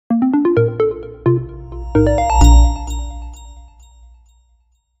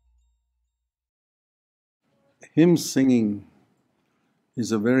Hymn singing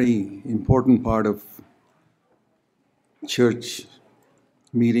is a very important part of church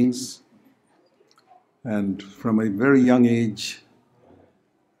meetings, and from a very young age,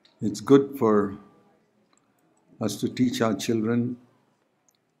 it's good for us to teach our children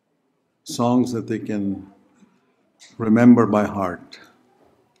songs that they can remember by heart.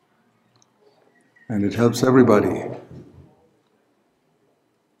 And it helps everybody.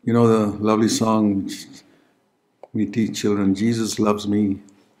 You know the lovely song which we teach children, Jesus loves me,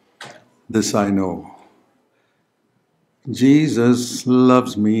 this I know. Jesus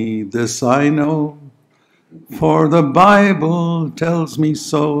loves me, this I know, for the Bible tells me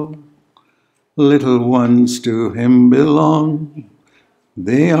so. Little ones to Him belong.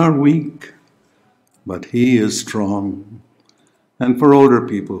 They are weak, but He is strong. And for older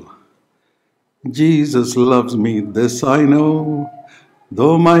people, Jesus loves me, this I know,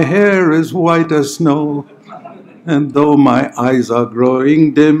 though my hair is white as snow, and though my eyes are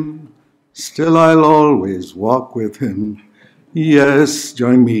growing dim, still I'll always walk with Him. Yes,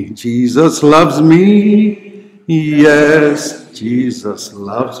 join me. Jesus loves me. Yes, Jesus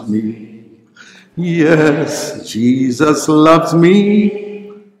loves me. Yes, Jesus loves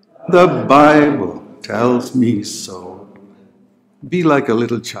me. The Bible tells me so. Be like a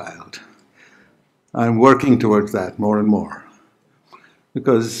little child. I'm working towards that more and more,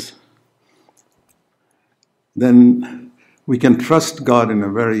 because then we can trust God in a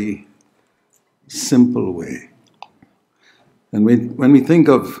very simple way. And when we think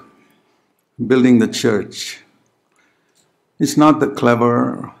of building the church, it's not the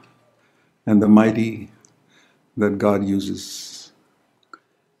clever and the mighty that God uses.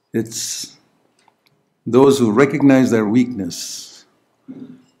 It's those who recognize their weakness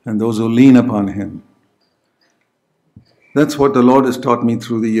and those who lean upon Him. That's what the Lord has taught me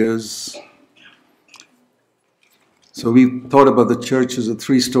through the years. So we thought about the church as a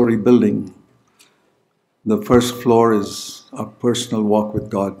 3-story building. The first floor is a personal walk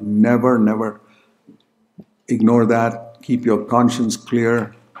with God. Never ignore that. Keep your conscience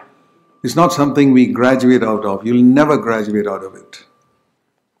clear. It's not something we graduate out of. You'll never graduate out of it.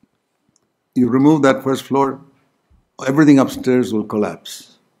 You remove that first floor, everything upstairs will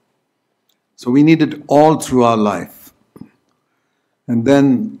collapse. So we need it all through our life. And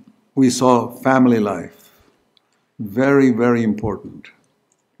then we saw family life. Very important.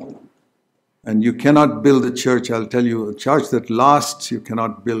 And you cannot build a church, I'll tell you, a church that lasts you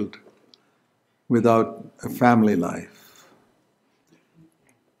cannot build without a family life.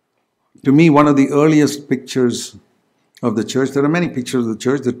 To me, one of the earliest pictures of the church, there are many pictures of the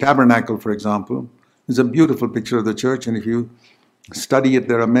church. The tabernacle, for example, is a beautiful picture of the church, and if you study it,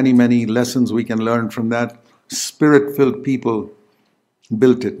 there are many lessons we can learn from that. Spirit-filled people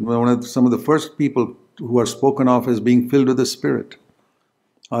built it. Some of the first people who are spoken of as being filled with the Spirit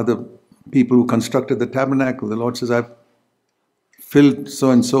are the people who constructed the tabernacle. The Lord says, I've filled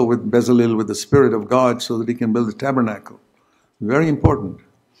so-and-so with Bezalel, with the Spirit of God, so that he can build the tabernacle. Very important.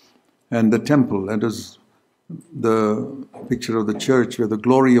 And the temple, that is the picture of the church where the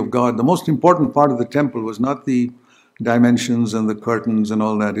glory of God, the most important part of the temple was not the dimensions and the curtains and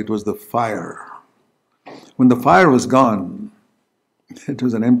all that, it was the fire. When the fire was gone, it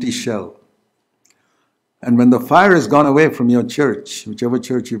was an empty shell. And when the fire has gone away from your church, whichever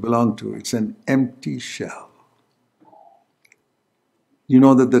church you belong to, it's an empty shell. You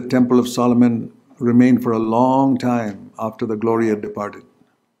know that the Temple of Solomon remained for a long time after the glory had departed.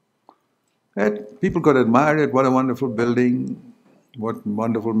 And people could admire it, what a wonderful building, what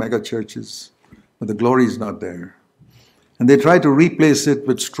wonderful mega churches, but the glory is not there. And they tried to replace it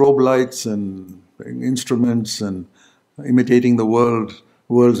with strobe lights and instruments and imitating the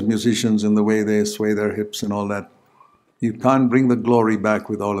world's musicians in the way they sway their hips and all that. You can't bring the glory back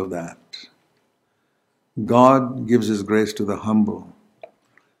with all of that. God gives His grace to the humble.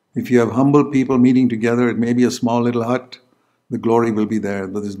 If you have humble people meeting together, it may be a small little hut, the glory will be there.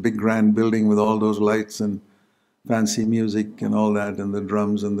 But this big grand building with all those lights and fancy music and all that, and the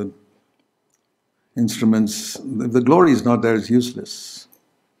drums and the instruments, if the glory is not there, it's useless.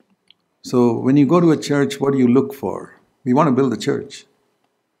 So when you go to a church, what do you look for? We want to build a church.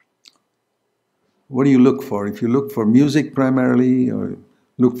 What do you look for? If you look for music primarily, or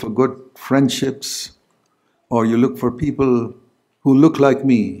look for good friendships, or you look for people who look like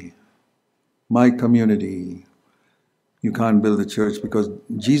me, my community, you can't build a church, because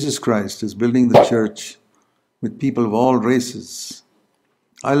Jesus Christ is building the church with people of all races.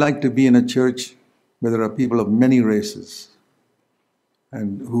 I like to be in a church where there are people of many races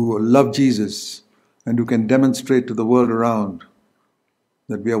and who love Jesus and who can demonstrate to the world around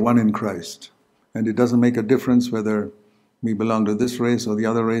that we are one in Christ. And it doesn't make a difference whether we belong to this race or the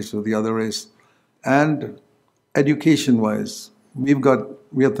other race or the other race. And education-wise, we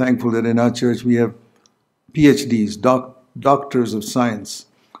are thankful that in our church we have PhDs, doctors of science,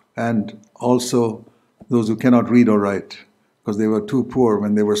 and also those who cannot read or write because they were too poor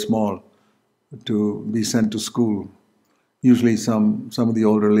when they were small to be sent to school. Usually some of the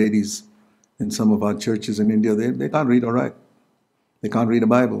older ladies in some of our churches in India, they can't read or write. They can't read a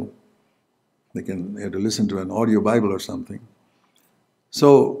Bible. They have to listen to an audio Bible or something.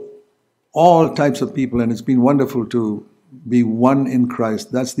 So all types of people, and it's been wonderful to be one in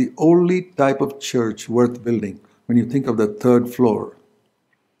Christ. That's the only type of church worth building. When you think of the third floor,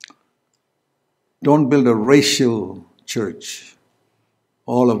 don't build a racial church,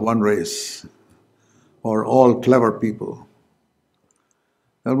 all of one race, or all clever people.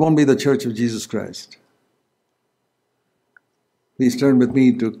 That won't be the church of Jesus Christ. Please turn with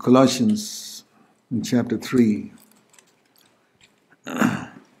me to Colossians in chapter 3.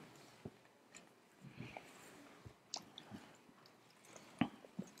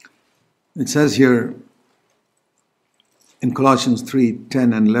 It says here in Colossians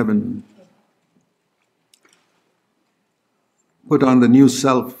 3:10 and 11, put on the new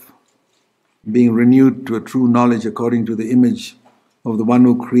self, being renewed to a true knowledge according to the image of the one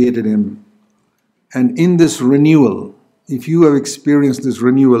who created him. And in this renewal, if you have experienced this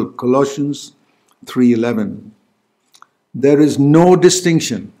renewal, Colossians 3:11, there is no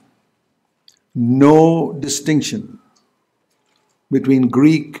distinction between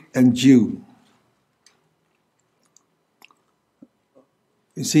Greek and Jew.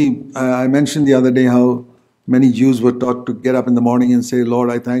 You see, I mentioned the other day how many Jews were taught to get up in the morning and say, Lord,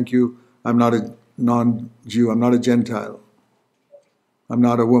 I thank you, I'm not a non-Jew, I'm not a Gentile, I'm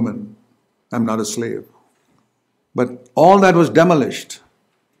not a woman, I'm not a slave. But all that was demolished.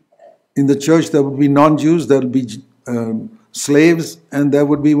 In the church there would be non-Jews, there would be slaves, and there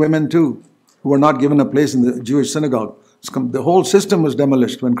would be women too, who were not given a place in the Jewish synagogue. The whole system was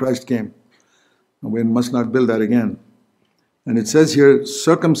demolished when Christ came. We must not build that again. And it says here,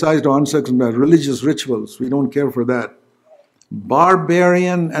 circumcised or uncircumcised, religious rituals, we don't care for that.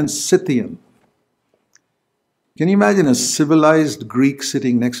 Barbarian and Scythian. Can you imagine a civilized Greek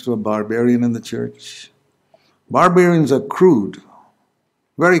sitting next to a barbarian in the church? Barbarians are crude,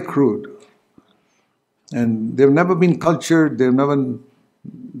 very crude. And they've never been cultured, they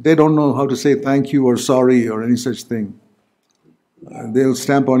don't know how to say thank you or sorry or any such thing. They'll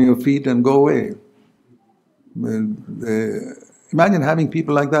stamp on your feet and go away. Imagine having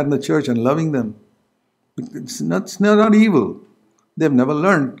people like that in the church and loving them. It's not evil. They've never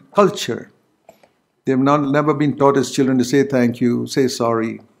learned culture. They've never been taught as children to say thank you, say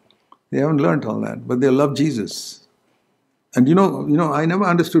sorry. They haven't learned all that, but they love Jesus. And you know, I never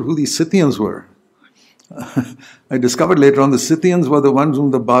understood who these Scythians were. I discovered later on the Scythians were the ones whom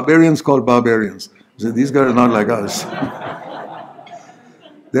the barbarians called barbarians. So these guys are not like us.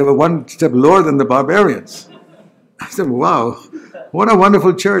 They were one step lower than the barbarians. I said, wow, what a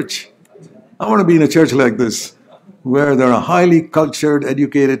wonderful church. I want to be in a church like this, where there are highly cultured,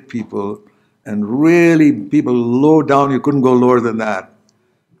 educated people, and really people low down, you couldn't go lower than that,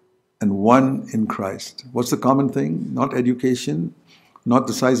 and one in Christ. What's the common thing? Not education, not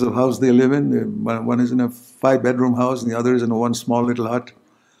the size of house they live in. One is in a 5-bedroom house and the other is in a one small little hut.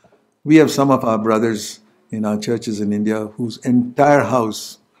 We have some of our brothers in our churches in India whose entire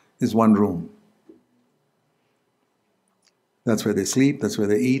house is one room. That's where they sleep, that's where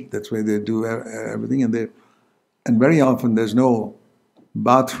they eat, that's where they do everything. And very often there's no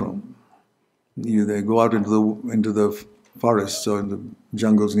bathroom. They go out into the forests or in the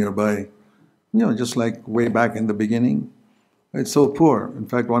jungles nearby. Just like way back in the beginning. It's so poor. In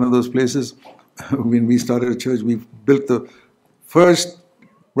fact, one of those places, when we started a church, we built the first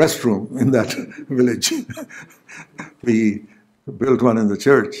restroom in that village. We built one in the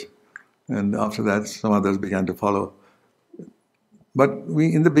church. And after that, some others began to follow. But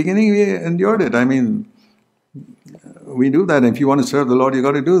in the beginning, we endured it. I mean, we do that. If you want to serve the Lord, you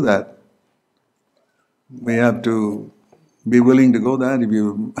got to do that. We have to be willing to go there.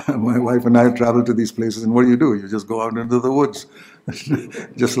 My wife and I have traveled to these places, and what do? You just go out into the woods.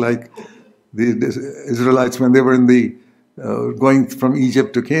 Just like the Israelites when they were going from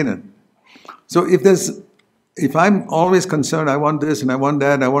Egypt to Canaan. So if I'm always concerned, I want this and I want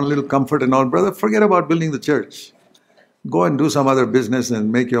that, I want a little comfort and all, brother, forget about building the church. Go and do some other business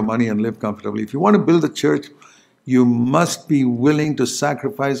and make your money and live comfortably. If you want to build a church, you must be willing to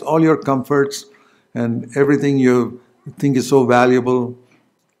sacrifice all your comforts and everything you think is so valuable.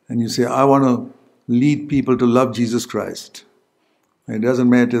 And you say, I want to lead people to love Jesus Christ. It doesn't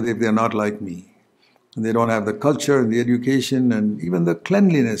matter if they're not like me. And they don't have the culture and the education and even the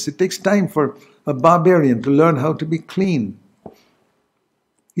cleanliness. It takes time for a barbarian to learn how to be clean.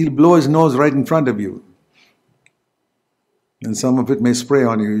 He'll blow his nose right in front of you. And some of it may spray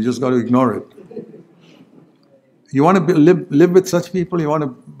on you. You just got to ignore it. You want to live with such people,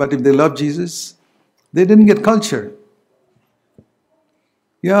 but if they love Jesus, they didn't get culture.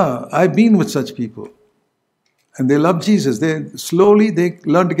 Yeah, I've been with such people. And they love Jesus. They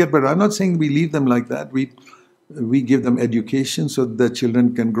learn to get better. I'm not saying we leave them like that. We give them education so that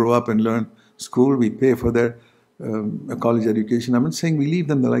children can grow up and learn school. We pay for their college education. I'm not saying we leave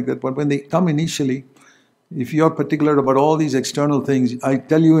them like that. But when they come initially, if you're particular about all these external things, I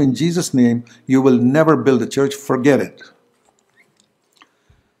tell you in Jesus' name, you will never build a church. Forget it.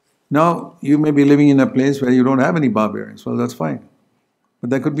 Now, you may be living in a place where you don't have any barbarians. Well, that's fine. But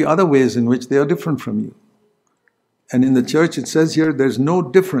there could be other ways in which they are different from you. And in the church, it says here, there's no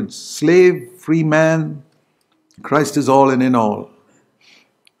difference. Slave, free man, Christ is all and in all.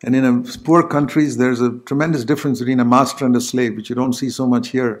 And in poor countries, there's a tremendous difference between a master and a slave, which you don't see so much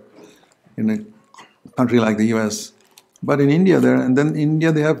here in a country like the US. But in India,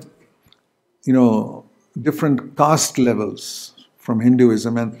 they have, different caste levels from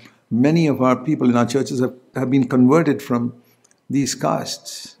Hinduism. And many of our people in our churches have been converted from these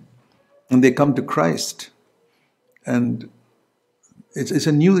castes. And they come to Christ. And it's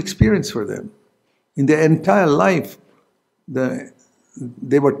a new experience for them. In their entire life,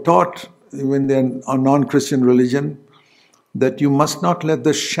 they were taught, when they're a non-Christian religion, that you must not let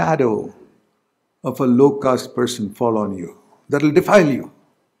the shadow of a low-caste person fall on you. That'll defile you.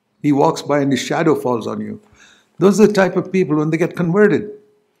 He walks by and his shadow falls on you. Those are the type of people when they get converted.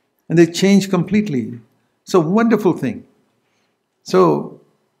 And they change completely. It's a wonderful thing. So,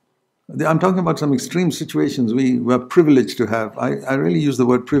 I'm talking about some extreme situations we were privileged to have. I really use the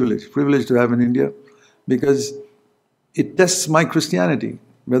word privileged to have in India, because it tests my Christianity,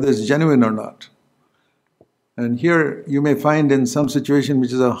 whether it's genuine or not. And here you may find in some situation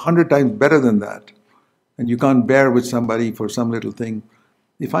which is 100 times better than that, and you can't bear with somebody for some little thing.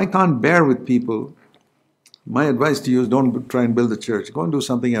 If I can't bear with people, my advice to you is don't try and build a church. Go and do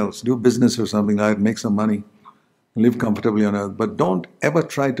something else. Do business or something like that, make some money. Live comfortably on earth, but don't ever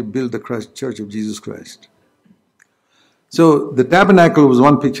try to build the Church of Jesus Christ. So the tabernacle was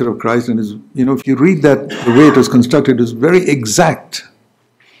one picture of Christ, and if you read that, the way it was constructed, it was very exact.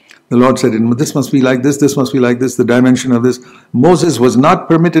 The Lord said, this must be like this must be like this, the dimension of this. Moses was not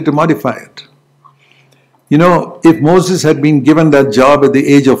permitted to modify it. If Moses had been given that job at the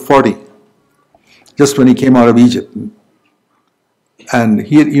age of 40, just when he came out of Egypt, and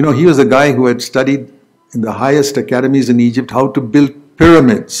he was a guy who had studied in the highest academies in Egypt how to build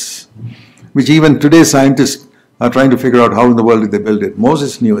pyramids, which even today scientists are trying to figure out how in the world did they build it.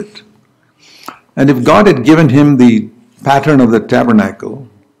 Moses knew it. And if God had given him the pattern of the tabernacle,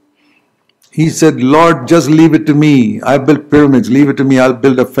 he said, Lord, just leave it to me. I built pyramids, leave it to me. I'll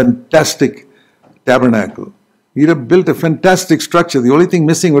build a fantastic tabernacle. He'd have built a fantastic structure. The only thing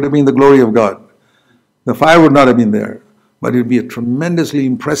missing would have been the glory of God. The fire would not have been there, but it would be a tremendously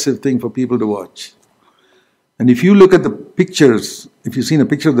impressive thing for people to watch. And if you look at the pictures, if you've seen a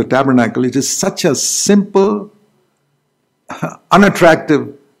picture of the tabernacle, it is such a simple,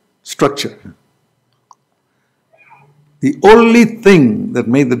 unattractive structure. The only thing that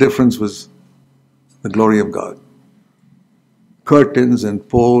made the difference was the glory of God. Curtains and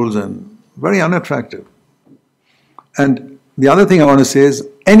poles and very unattractive. And the other thing I want to say is,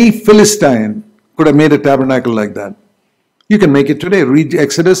 any Philistine could have made a tabernacle like that. You can make it today. Read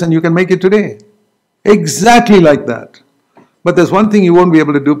Exodus and you can make it today. Exactly like that. But there's one thing you won't be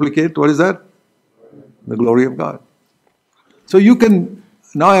able to duplicate. What is that? The glory of God. So you can,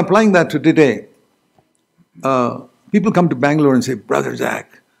 now applying that to today, people come to Bangalore and say, Brother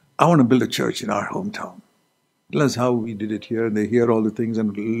Zac, I want to build a church in our hometown. Tell us how we did it here. And they hear all the things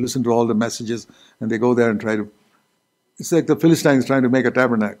and listen to all the messages, and they go there and try to, it's like the Philistines trying to make a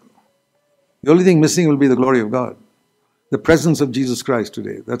tabernacle. The only thing missing will be the glory of God. The presence of Jesus Christ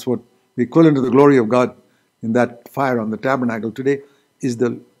today. That's what the equivalent of the glory of God in that fire on the tabernacle today is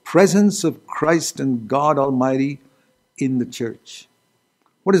the presence of Christ and God Almighty in the church.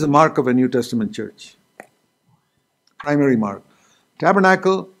 What is the mark of a New Testament church? Primary mark.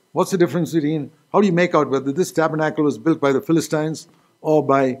 Tabernacle, what's the difference between, how do you make out whether this tabernacle was built by the Philistines or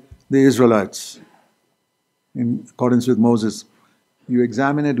by the Israelites? In accordance with Moses. You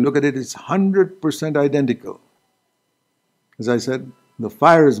examine it, look at it, it's 100% identical. As I said, the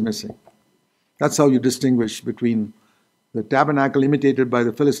fire is missing. That's how you distinguish between the tabernacle imitated by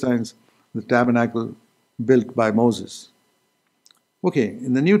the Philistines, the tabernacle built by Moses. Okay,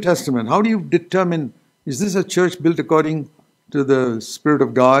 in the New Testament, how do you determine Is this a church built according to the Spirit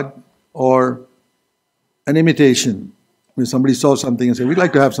of God, or an imitation? When somebody saw something and said, we'd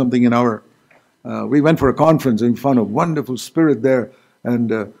like to have something in our... we went for a conference and we found a wonderful spirit there,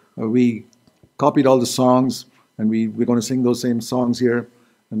 and we copied all the songs, and we're going to sing those same songs here,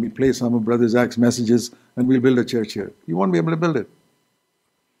 and we play some of Brother Zac's messages, and we'll build a church here. You won't be able to build it.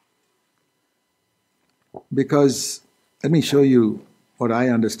 Because, let me show you what I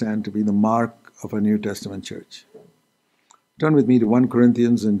understand to be the mark of a New Testament church. Turn with me to 1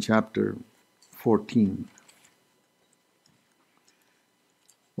 Corinthians in chapter 14.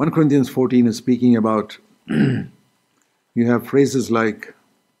 1 Corinthians 14 is speaking about, you have phrases like,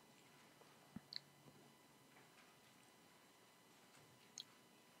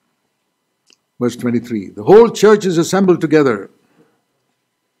 verse 23, the whole church is assembled together.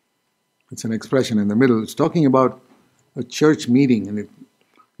 It's an expression in the middle. It's talking about a church meeting, and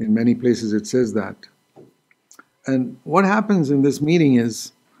in many places it says that. And what happens in this meeting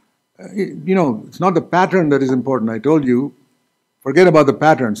is, it's not the pattern that is important. I told you, forget about the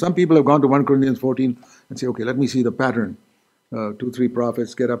pattern. Some people have gone to 1 Corinthians 14 and say, okay, let me see the pattern. 2, 3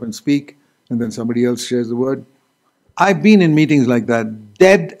 prophets get up and speak, and then somebody else shares the word. I've been in meetings like that,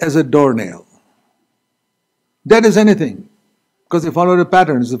 dead as a doornail. Dead as anything. Because they follow the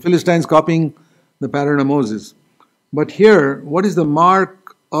pattern. It's the Philistines copying the pattern of Moses. But here, what is the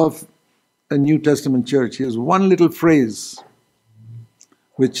mark of a New Testament church? Here's one little phrase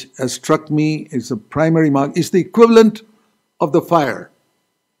which has struck me. It's a primary mark. It's the equivalent of the fire.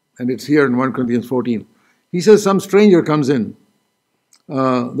 And it's here in 1 Corinthians 14. He says some stranger comes in.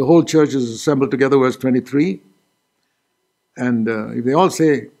 The whole church is assembled together, verse 23. And if they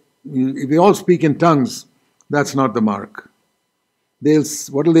all speak in tongues, that's not the mark.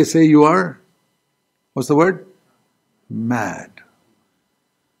 What will they say you are? What's the word? Mad.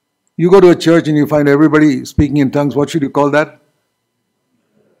 You go to a church and you find everybody speaking in tongues. What should you call that?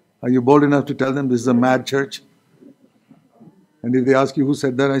 Are you bold enough to tell them this is a mad church? And if they ask you who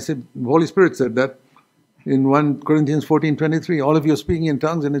said that, I said, the Holy Spirit said that in 1 Corinthians 14:23. All of you are speaking in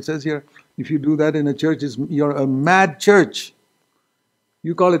tongues, and it says here, if you do that in a church, you're a mad church.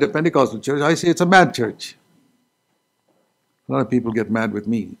 You call it a Pentecostal church. I say it's a mad church. A lot of people get mad with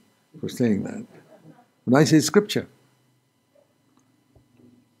me for saying that. But I say Scripture.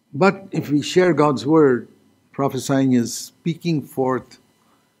 But if we share God's word, prophesying is speaking forth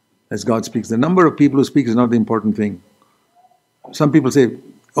as God speaks. The number of people who speak is not the important thing. Some people say,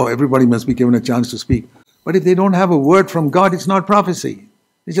 oh, everybody must be given a chance to speak. But if they don't have a word from God, it's not prophecy.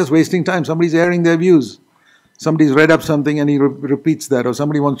 It's just wasting time. Somebody's airing their views. Somebody's read up something and he repeats that, or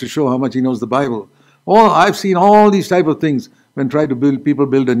somebody wants to show how much he knows the Bible. Oh, I've seen all these type of things when people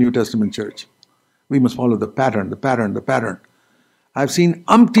build a New Testament church. We must follow the pattern, the pattern, the pattern. I've seen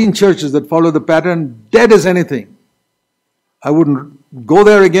umpteen churches that follow the pattern, dead as anything. I wouldn't go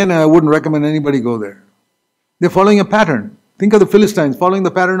there again, and I wouldn't recommend anybody go there. They're following a pattern. Think of the Philistines following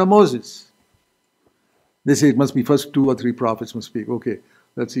the pattern of Moses. They say it must be first 2 or 3 prophets must speak. Okay,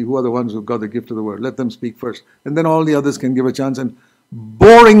 let's see who are the ones who've got the gift of the word. Let them speak first. And then all the others can give a chance. And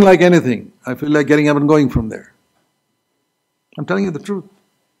boring like anything. I feel like getting up and going from there. I'm telling you the truth.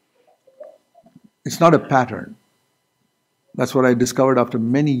 It's not a pattern. That's what I discovered after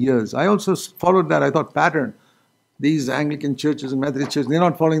many years. I also followed that. I thought pattern. These Anglican churches and Methodist churches, they're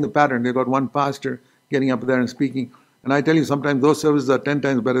not following the pattern. They've got one pastor getting up there and speaking. And I tell you, sometimes those services are 10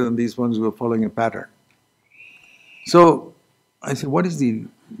 times better than these ones who are following a pattern. So I said, what is the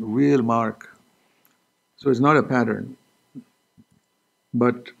real mark? So it's not a pattern.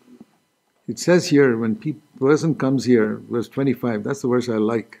 But it says here, when person comes here, verse 25, that's the verse I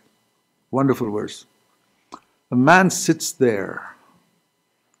like. Wonderful verse. A man sits there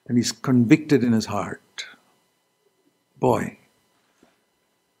and he's convicted in his heart. Boy,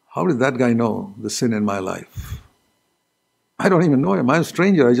 how did that guy know the sin in my life? I don't even know him. I'm a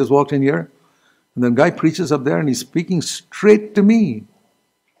stranger. I just walked in here. And the guy preaches up there and he's speaking straight to me.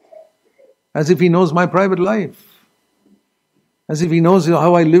 As if he knows my private life. As if he knows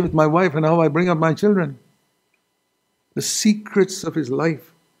how I live with my wife and how I bring up my children. The secrets of his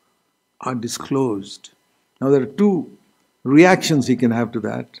life are disclosed. Now there are 2 reactions he can have to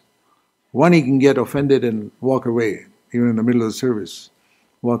that. One, he can get offended and walk away, even in the middle of the service.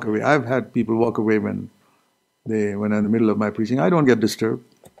 Walk away. I've had people walk away when I'm in the middle of my preaching. I don't get disturbed.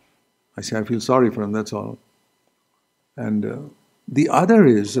 I say, I feel sorry for him, that's all. And the other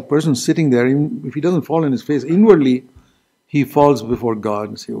is a person sitting there, even if he doesn't fall on his face, inwardly, he falls before God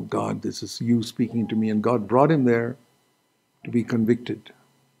and says, oh God, this is you speaking to me. And God brought him there to be convicted.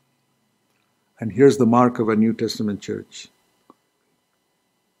 And here's the mark of a New Testament church.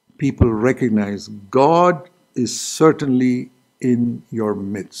 people recognize God is certainly in your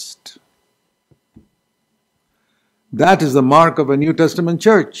midst. That is the mark of a New Testament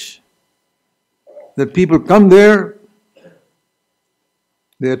church. That people come there,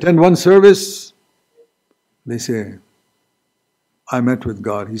 they attend one service, they say, I met with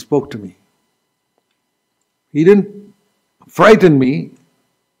God. He spoke to me. He didn't frighten me.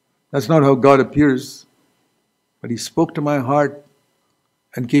 That's not how God appears. But He spoke to my heart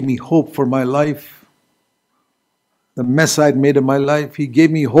and gave me hope for my life. The mess I'd made of my life, He gave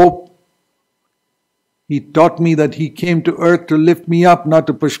me hope. He taught me that He came to earth to lift me up, not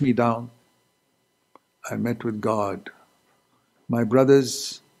to push me down. I met with God. My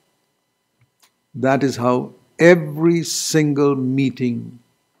brothers, that is how every single meeting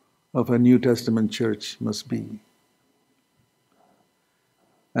of a New Testament church must be.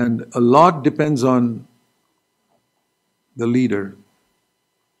 And a lot depends on the leader,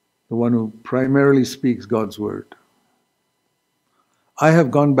 the one who primarily speaks God's word. I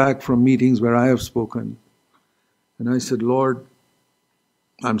have gone back from meetings where I have spoken, and I said, Lord,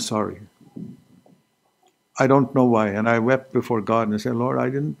 I'm sorry. I don't know why. And I wept before God and I said, Lord, I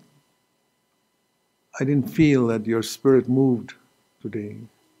didn't feel that your Spirit moved today.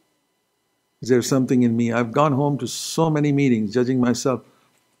 Is there something in me? I've gone home to so many meetings, judging myself.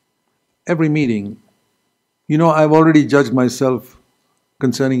 Every meeting. You know, I've already judged myself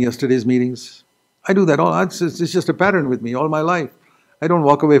concerning yesterday's meetings. I do that all. It's just a pattern with me all my life. I don't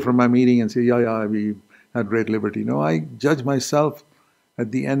walk away from my meeting and say, yeah, we had great liberty. No, I judge myself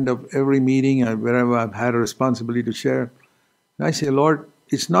at the end of every meeting, wherever I've had a responsibility to share. And I say, Lord,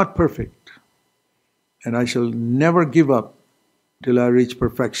 it's not perfect. And I shall never give up till I reach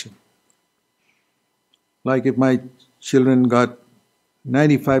perfection. Like if my children got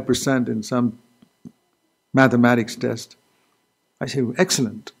 95% in some mathematics test, I say,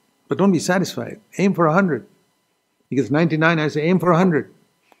 excellent, but don't be satisfied. Aim for 100. He gets 99, I say, aim for 100.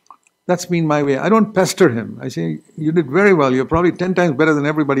 That's been my way. I don't pester him. I say, you did very well. You're probably 10 times better than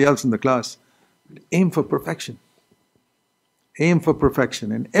everybody else in the class. Aim for perfection. Aim for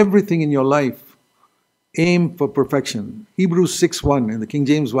perfection. And everything in your life, aim for perfection. Hebrews 6:1 in the King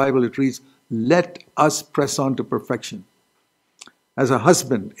James Bible, it reads, let us press on to perfection. As a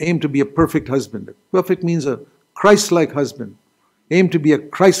husband, aim to be a perfect husband. Perfect means a Christ-like husband. Aim to be a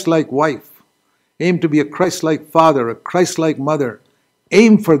Christ-like wife. Aim to be a Christ-like father, a Christ-like mother.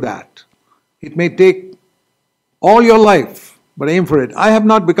 Aim for that. It may take all your life, but aim for it. I have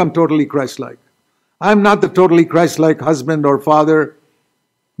not become totally Christ-like. I'm not the totally Christ-like husband or father.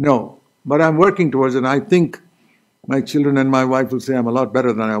 No, but I'm working towards it. I think my children and my wife will say I'm a lot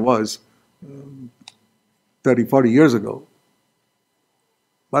better than I was 30, 40 years ago.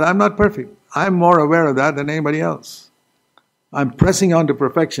 But I'm not perfect. I'm more aware of that than anybody else. I'm pressing on to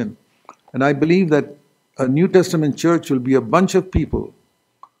perfection. And I believe that a New Testament church will be a bunch of people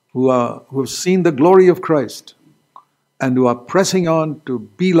who have seen the glory of Christ and who are pressing on to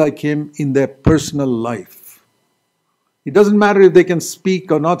be like Him in their personal life. It doesn't matter if they can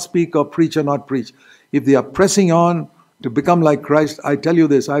speak or not speak or preach or not preach. If they are pressing on to become like Christ, I tell you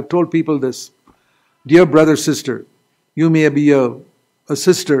this, I've told people this, dear brother, sister, you may be a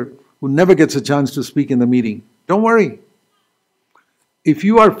sister who never gets a chance to speak in the meeting. Don't worry. If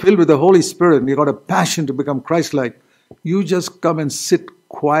you are filled with the Holy Spirit and you've got a passion to become Christ-like, you just come and sit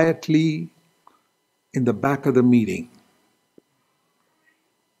quietly in the back of the meeting.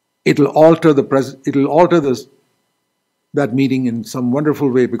 It'll alter that meeting in some wonderful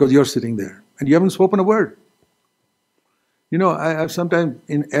way because you're sitting there and you haven't spoken a word. You know, I have sometimes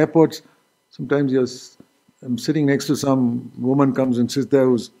in airports, I'm sitting next to some woman comes and sits there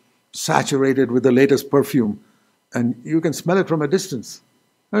who's saturated with the latest perfume. And you can smell it from a distance.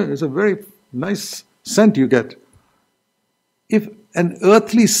 It's a very nice scent you get. If an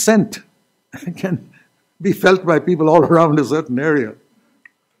earthly scent can be felt by people all around a certain area,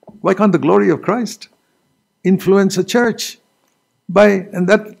 why can't the glory of Christ influence a church? And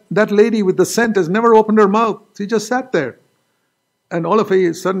that lady with the scent has never opened her mouth. She just sat there. And all of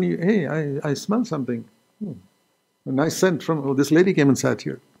a sudden, hey, I smell something. A nice scent from, this lady came and sat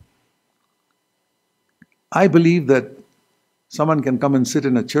here. I believe that someone can come and sit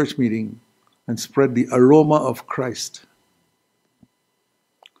in a church meeting and spread the aroma of Christ.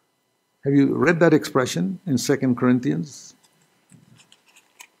 Have you read that expression in 2 Corinthians?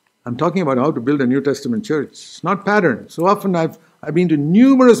 I'm talking about how to build a New Testament church. It's not pattern. So often I've been to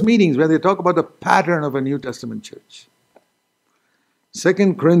numerous meetings where they talk about the pattern of a New Testament church.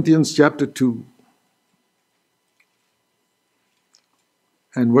 2 Corinthians chapter 2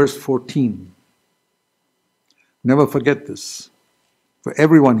 and verse 14. Never forget this. for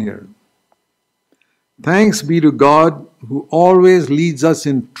everyone here. Thanks be to God who always leads us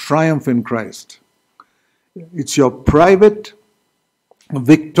in triumph in Christ. It's your private,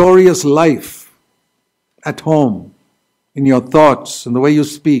 victorious life at home, in your thoughts, in the way you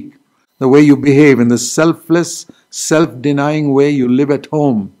speak, the way you behave, in the selfless, self-denying way you live at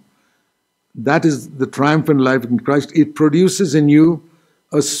home. That is the triumphant life in Christ. It produces in you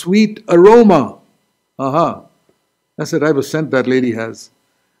a sweet aroma. Aha. That's the type of scent that lady has.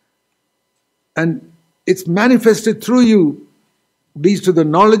 And it's manifested through you, leads to the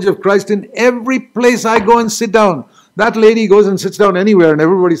knowledge of Christ in every place I go and sit down. That lady goes and sits down anywhere and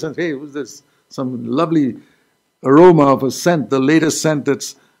everybody says, hey, who's this? Some lovely aroma of a scent, the latest scent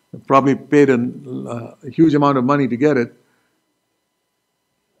that's probably paid a huge amount of money to get it.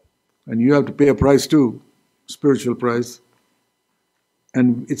 And you have to pay a price too, spiritual price.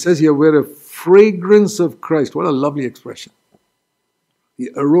 And it says here, we're a fragrance of Christ. What a lovely expression.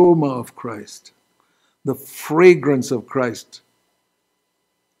 The aroma of Christ. The fragrance of Christ.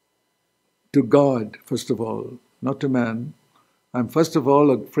 To God, first of all, not to man. I'm first of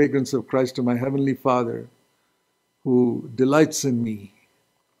all a fragrance of Christ to my Heavenly Father, who delights in me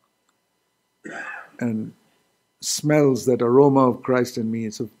and smells that aroma of Christ in me.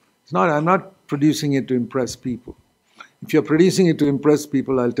 I'm not producing it to impress people. If you're producing it to impress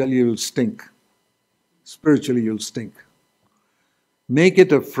people, I'll tell you, you'll stink. Spiritually, you'll stink. Make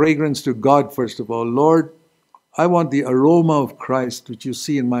it a fragrance to God, first of all. Lord, I want the aroma of Christ, which you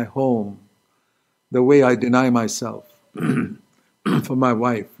see in my home, the way I deny myself for my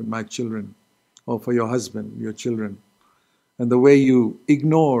wife and my children, or for your husband, your children, and the way you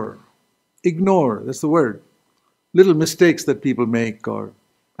ignore, that's the word, little mistakes that people make or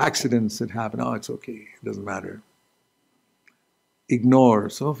accidents that happen. Oh, it's okay, it doesn't matter. Ignore.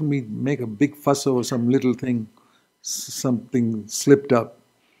 So often we make a big fuss over some little thing, something slipped up.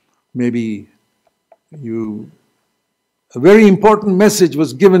 Maybe a very important message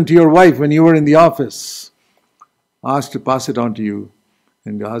was given to your wife when you were in the office, asked to pass it on to you,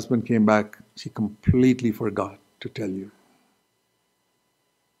 and your husband came back, she completely forgot to tell you.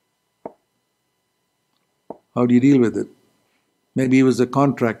 How do you deal with it? Maybe it was a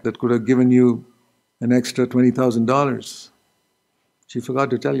contract that could have given you an extra $20,000. She forgot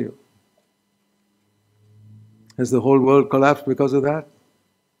to tell you. Has the whole world collapsed because of that?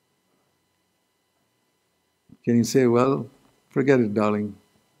 Can you say, well, forget it, darling.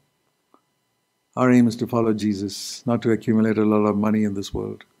 Our aim is to follow Jesus, not to accumulate a lot of money in this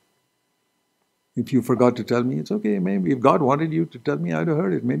world. If you forgot to tell me, it's okay. Maybe if God wanted you to tell me, I'd have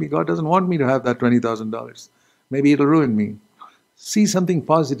heard it. Maybe God doesn't want me to have that $20,000. Maybe it'll ruin me. See something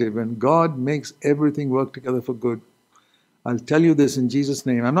positive, and God makes everything work together for good. I'll tell you this in Jesus'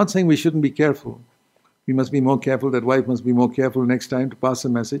 name. I'm not saying we shouldn't be careful. We must be more careful. That wife must be more careful next time to pass a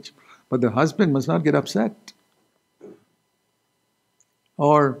message. But the husband must not get upset.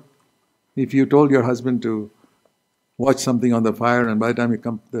 Or if you told your husband to watch something on the fire and by the time you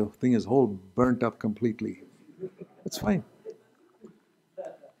come, the thing is whole burnt up completely. That's fine.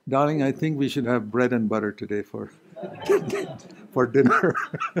 Darling, I think we should have bread and butter today for dinner.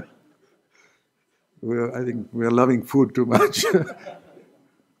 I think we're loving food too much.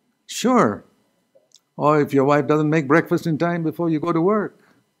 Sure. Or if your wife doesn't make breakfast in time before you go to work.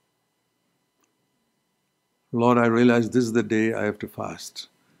 Lord, I realize this is the day I have to fast.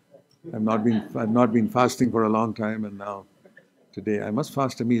 I've not been fasting for a long time, and now today I must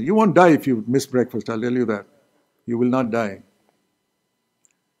fast a meal. You won't die if you miss breakfast, I'll tell you that. You will not die.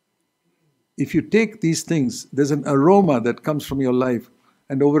 If you take these things, there's an aroma that comes from your life,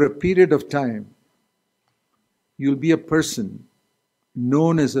 and over a period of time, you'll be a person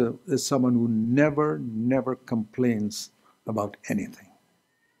known as someone who never complains about anything.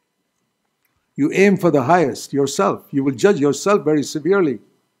 You aim for the highest yourself. You will judge yourself very severely.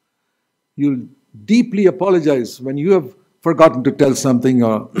 You'll deeply apologize when you have forgotten to tell something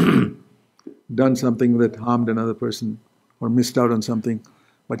or done something that harmed another person or missed out on something,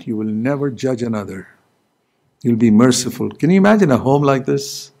 but you will never judge another. You'll be merciful. Can you imagine a home like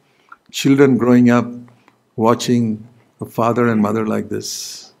this? Children growing up, watching a father and mother like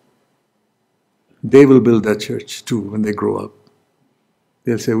this. They will build that church too when they grow up.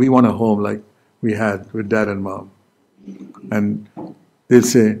 They'll say, we want a home like we had with dad and mom. And they'll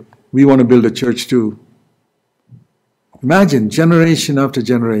say, we want to build a church too. Imagine, generation after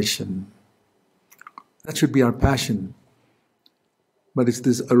generation. That should be our passion. But it's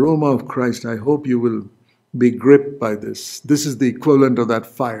this aroma of Christ. I hope you will be gripped by this. This is the equivalent of that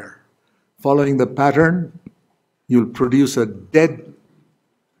fire. Following the pattern, you'll produce a dead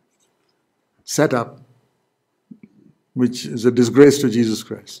setup which is a disgrace to Jesus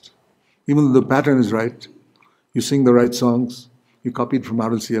Christ. Even though the pattern is right, you sing the right songs, you copy it from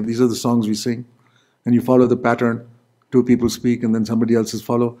RLCM, these are the songs we sing, and you follow the pattern, two people speak and then somebody else's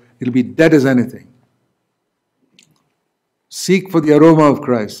follow, it'll be dead as anything. Seek for the aroma of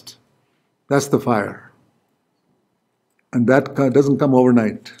Christ. That's the fire. And that doesn't come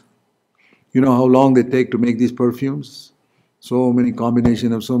overnight. You know how long they take to make these perfumes? So many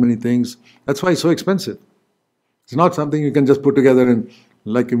combinations of so many things. That's why it's so expensive. It's not something you can just put together and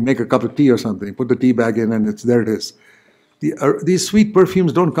like you make a cup of tea or something. Put the tea bag in and there it is. These sweet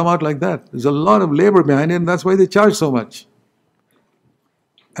perfumes don't come out like that. There's a lot of labor behind it, and that's why they charge so much.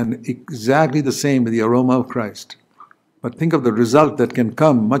 And exactly the same with the aroma of Christ. But think of the result that can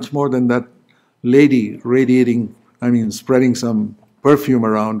come, much more than that lady spreading some perfume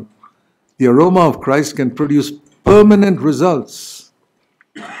around. The aroma of Christ can produce permanent results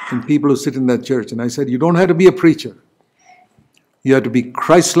in people who sit in that church. And I said, you don't have to be a preacher. You have to be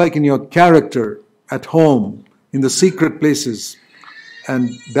Christ-like in your character, at home, in the secret places. And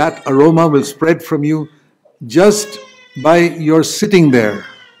that aroma will spread from you just by your sitting there.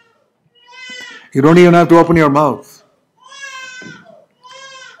 You don't even have to open your mouth.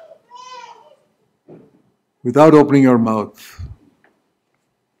 Without opening your mouth,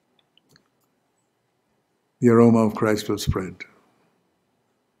 the aroma of Christ will spread.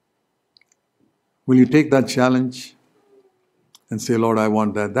 Will you take that challenge and say, Lord, I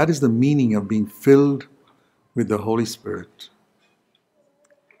want that? That is the meaning of being filled with the Holy Spirit.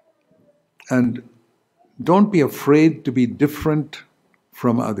 And don't be afraid to be different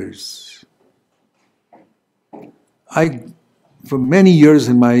from others. For many years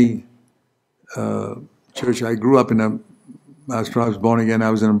in my church, I grew up after I was born again,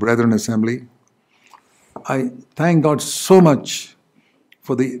 I was in a Brethren assembly. I thank God so much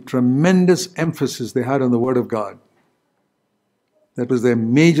for the tremendous emphasis they had on the Word of God. That was their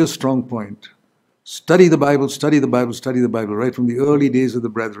major strong point. Study the Bible, study the Bible, study the Bible, right from the early days of the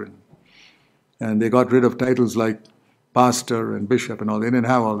Brethren. And they got rid of titles like pastor and bishop and all. They didn't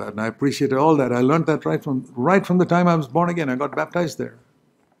have all that. And I appreciated all that. I learned that right from the time I was born again. I got baptized there.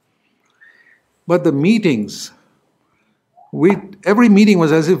 But the meetings, every meeting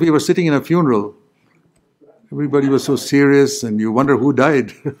was as if we were sitting in a funeral. Everybody was so serious and you wonder who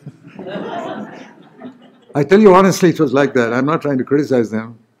died. I tell you honestly, it was like that. I'm not trying to criticize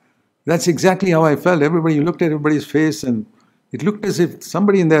them. That's exactly how I felt. You looked at everybody's face and it looked as if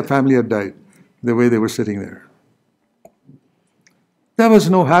somebody in their family had died, the way they were sitting there. There was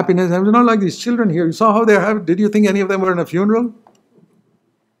no happiness. I was not like these children here. You saw how they have. Did you think any of them were in a funeral?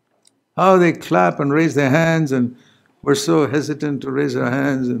 How they clap and raise their hands and were so hesitant to raise their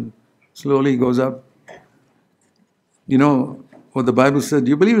hands and slowly goes up. You know what the Bible said? Do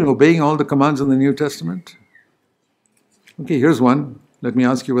you believe in obeying all the commands in the New Testament? Okay, here's one. Let me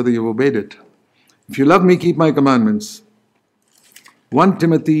ask you whether you've obeyed it. If you love me, keep my commandments. 1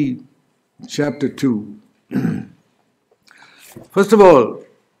 Timothy chapter 2. First of all,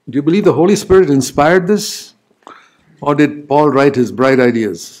 do you believe the Holy Spirit inspired this? Or did Paul write his bright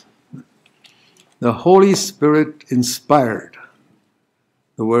ideas? The Holy Spirit inspired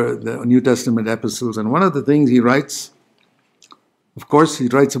the New Testament epistles. And one of the things he writes, of course, he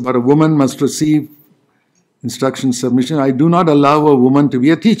writes about a woman must receive instruction, submission. I do not allow a woman to be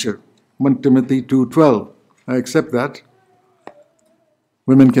a teacher. 1 Timothy 2:12. I accept that.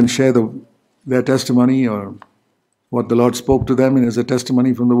 Women can share their testimony or what the Lord spoke to them as a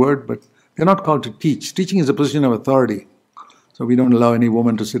testimony from the Word, but they're not called to teach. Teaching is a position of authority. So we don't allow any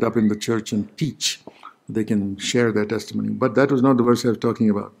woman to sit up in the church and teach. They can share their testimony. But that was not the verse I was talking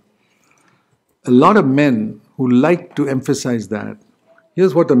about. A lot of men who like to emphasize that,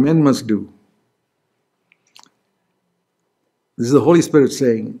 here's what the men must do. This is the Holy Spirit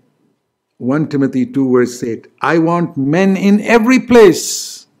saying, 1 Timothy 2 verse 8, I want men in every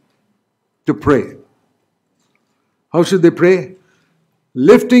place to pray. How should they pray?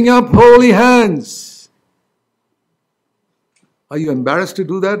 Lifting up holy hands. Are you embarrassed to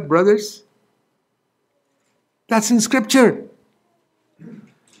do that, brothers? That's in Scripture.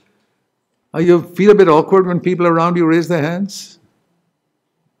 You feel a bit awkward when people around you raise their hands?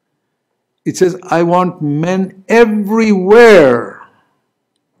 It says, I want men everywhere.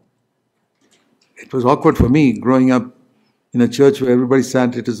 It was awkward for me growing up in a church where everybody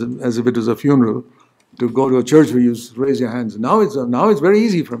sat as if it was a funeral, to go to a church where you raise your hands. Now it's very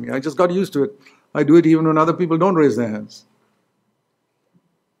easy for me. I just got used to it. I do it even when other people don't raise their hands.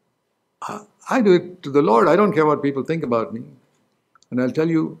 I do it to the Lord. I don't care what people think about me. And I'll tell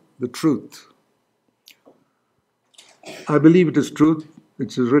you the truth. I believe it is truth.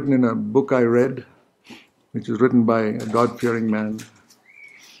 It is written in a book I read. which was written by a God-fearing man.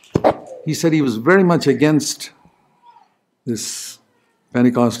 He said he was very much against this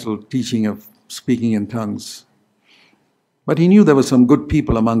Pentecostal teaching of speaking in tongues. But he knew there were some good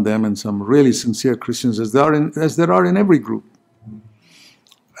people among them and some really sincere Christians, as there are in every group.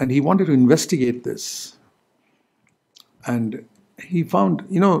 And he wanted to investigate this. And he found,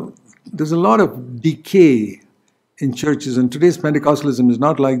 there's a lot of decay in churches. And today's Pentecostalism is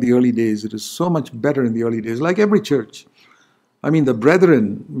not like the early days. It is so much better in the early days, like every church. I mean, the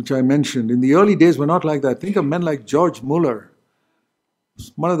brethren, which I mentioned, in the early days were not like that. Think of men like George Muller,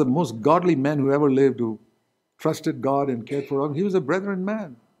 one of the most godly men who ever lived, who trusted God and cared for all. He was a brethren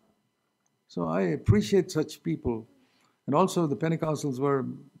man. So I appreciate such people. And also the Pentecostals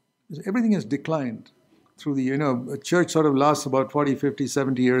everything has declined through a church sort of lasts about 40, 50,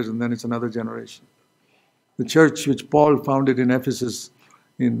 70 years, and then it's another generation. The church which Paul founded in Ephesus,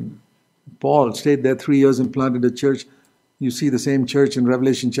 Paul stayed there 3 years and planted a church. You see the same church in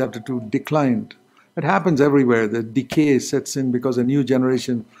Revelation chapter 2 declined. It happens everywhere. The decay sets in because a new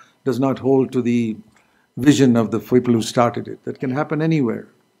generation does not hold to the vision of the people who started it. That can happen anywhere.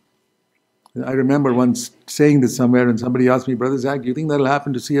 I remember once saying this somewhere, and somebody asked me, Brother Zac, do you think that'll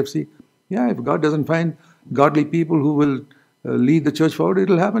happen to CFC? Yeah, if God doesn't find godly people who will lead the church forward,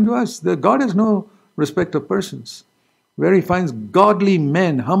 it'll happen to us. God has no respect of persons. Where he finds godly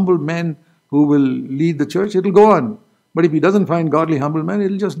men, humble men who will lead the church, it'll go on. But if he doesn't find godly, humble men,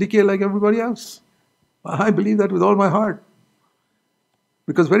 it'll just decay like everybody else. I believe that with all my heart.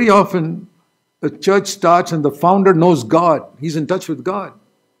 Because very often, a church starts and the founder knows God. He's in touch with God.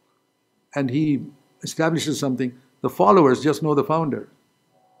 And he establishes something. The followers just know the founder.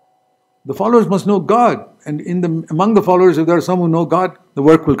 The followers must know God. And among the followers, if there are some who know God, the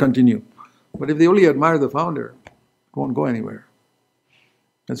work will continue. But if they only admire the founder, it won't go anywhere.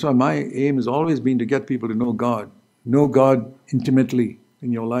 That's why my aim has always been to get people to know God. Know God intimately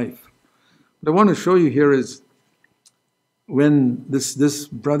in your life. What I want to show you here is when this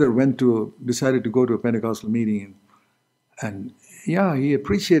brother decided to go to a Pentecostal meeting, and yeah, he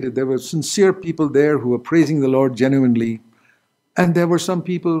appreciated. There were sincere people there who were praising the Lord genuinely, and there were some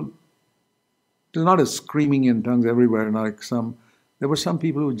people. There's not a screaming in tongues everywhere, like some. There were some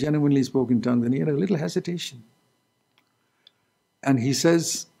people who genuinely spoke in tongues, and he had a little hesitation. And he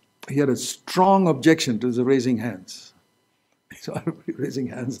says he had a strong objection to the raising hands. So everybody raising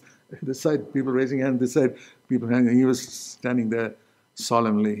hands. This side, people raising hands. This side, people hanging. He was standing there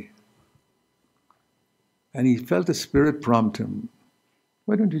solemnly. And he felt the Spirit prompt him.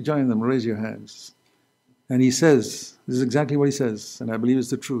 Why don't you join them? Raise your hands. And he says, this is exactly what he says, and I believe it's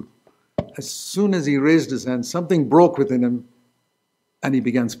the truth. As soon as he raised his hand, something broke within him, and he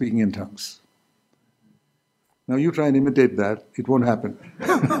began speaking in tongues. Now you try and imitate that. It won't happen.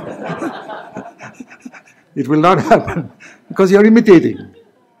 It will not happen because you're imitating.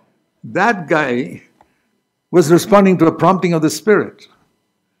 That guy was responding to a prompting of the Spirit.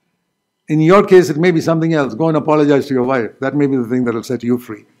 In your case, it may be something else. Go and apologize to your wife. That may be the thing that will set you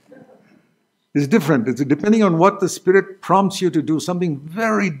free. It's different. It's depending on what the Spirit prompts you to do, something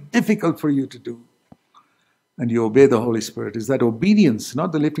very difficult for you to do. And you obey the Holy Spirit. It's that obedience,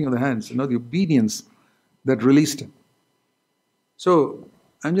 not the lifting of the hands, not the obedience that released him. So,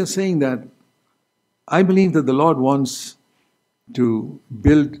 I'm just saying that I believe that the Lord wants to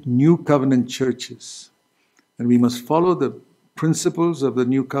build new covenant churches. And we must follow the principles of the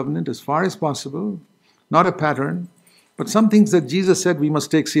new covenant as far as possible, not a pattern, but some things that Jesus said we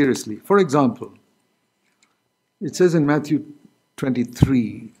must take seriously. For example, it says in Matthew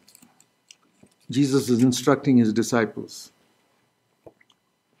 23, Jesus is instructing his disciples.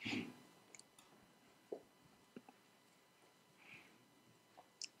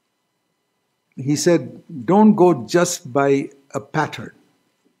 He said, don't go just by a pattern.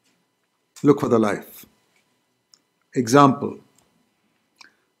 Look for the life. Example,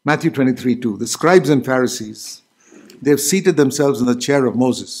 Matthew 23:2. The scribes and Pharisees, they have seated themselves in the chair of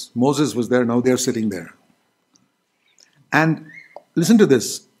Moses. Moses was there, now they're sitting there. And listen to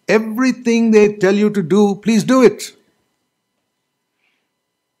this. Everything they tell you to do, please do it.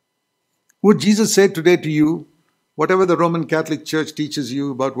 Would Jesus say today to you, whatever the Roman Catholic Church teaches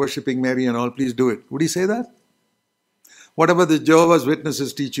you about worshipping Mary and all, please do it? Would he say that? Whatever the Jehovah's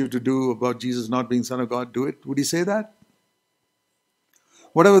Witnesses teach you to do about Jesus not being Son of God, do it? Would he say that?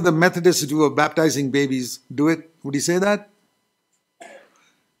 Whatever the Methodists do of baptizing babies, do it? Would he say that?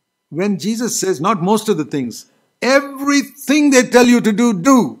 When Jesus says, not most of the things, everything they tell you to do,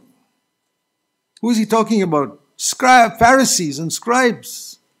 do. Who is he talking about? Pharisees and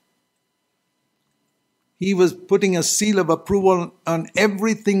scribes. He was putting a seal of approval on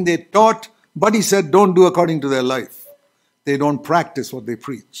everything they taught, But he said, don't do according to their life. They don't practice what they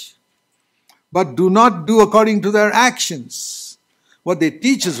preach. But do not do according to their actions. What they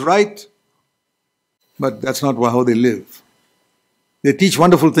teach is right, but that's not how they live. They teach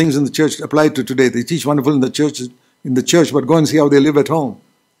wonderful things in the church, applied to today. They teach wonderful in the church, but go and see how they live at home.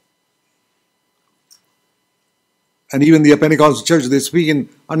 And even the Pentecostal church, they speak in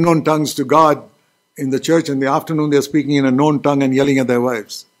unknown tongues to God in the church. In the afternoon, they're speaking in a known tongue and yelling at their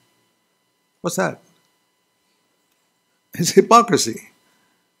wives. What's that? It's hypocrisy.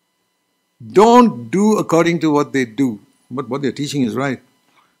 Don't do according to what they do, but what they're teaching is right.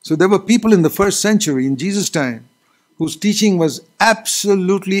 So there were people in the first century, in Jesus' time, whose teaching was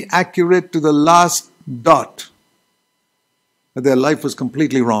absolutely accurate to the last dot. But their life was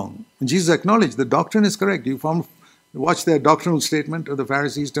completely wrong. And Jesus acknowledged the doctrine is correct. You watch their doctrinal statement, or the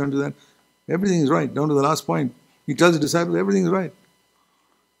Pharisees turn to that. Everything is right, down to the last point. He tells the disciples everything is right.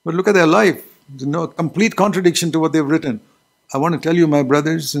 But look at their life. There's no complete contradiction to what they've written. I want to tell you, my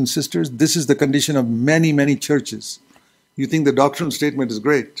brothers and sisters, this is the condition of many, many churches. You think the doctrinal statement is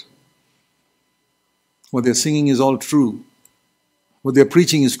great. What they're singing is all true. What they're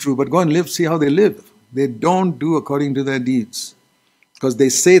preaching is true. But go and see how they live. They don't do according to their deeds. Because they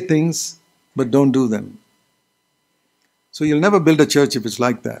say things, but don't do them. So you'll never build a church if it's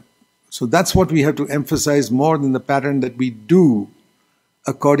like that. So that's what we have to emphasize more than the pattern that we do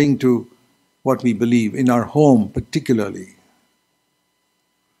according to what we believe, in our home particularly.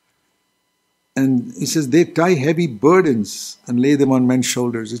 And he says they tie heavy burdens and lay them on men's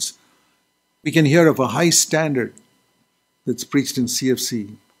shoulders. We can hear of a high standard that's preached in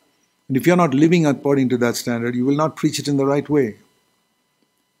CFC. And if you're not living according to that standard, you will not preach it in the right way.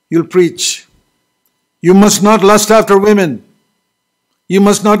 You'll preach, you must not lust after women. You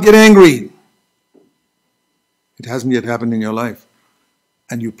must not get angry. It hasn't yet happened in your life.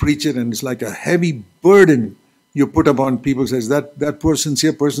 And you preach it, and it's like a heavy burden you put upon people. Says that poor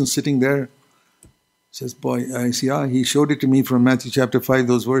sincere person sitting there says, boy, I see, he showed it to me from Matthew chapter 5,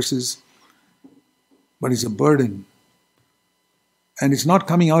 those verses. But it's a burden. And it's not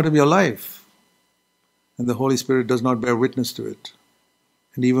coming out of your life. And the Holy Spirit does not bear witness to it.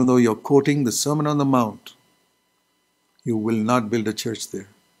 And even though you're quoting the Sermon on the Mount, you will not build a church there.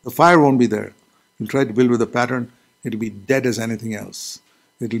 The fire won't be there. You'll try to build with a pattern, it'll be dead as anything else.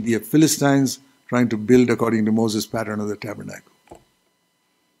 It'll be a Philistines trying to build according to Moses' pattern of the tabernacle.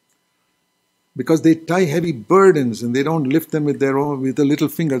 Because they tie heavy burdens and they don't lift them with a little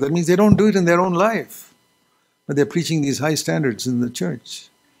finger. That means they don't do it in their own life. But they're preaching these high standards in the church.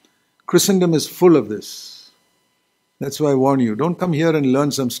 Christendom is full of this. That's why I warn you. Don't come here and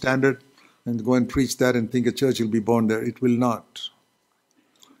learn some standard and go and preach that and think a church will be born there. It will not.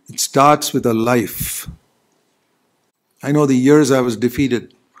 It starts with a life. I know the years I was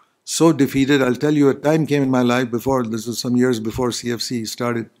defeated. So defeated, I'll tell you, a time came in my life before, this was some years before CFC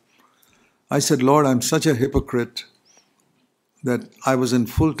started. I said, Lord, I'm such a hypocrite that I was in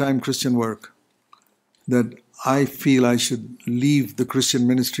full-time Christian work, that I feel I should leave the Christian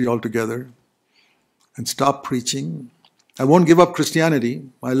ministry altogether and stop preaching. I won't give up Christianity.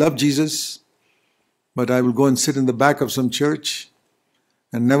 I love Jesus, but I will go and sit in the back of some church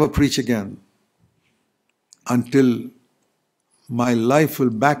and never preach again until my life will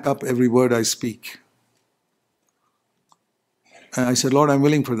back up every word I speak. And I said, Lord, I'm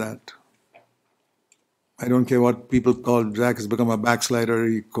willing for that. I don't care what people call. Zac has become a backslider.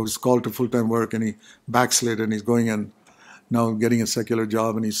 He was called to full-time work and he backslid and he's going and now getting a secular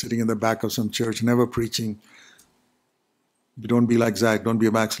job and he's sitting in the back of some church, never preaching. Don't be like Zac. Don't be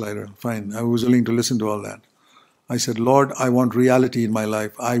a backslider. Fine. I was willing to listen to all that. I said, Lord, I want reality in my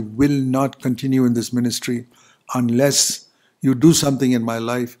life. I will not continue in this ministry unless you do something in my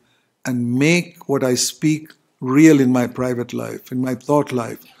life and make what I speak real in my private life, in my thought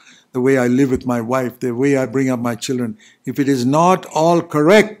life, the way I live with my wife, the way I bring up my children. If it is not all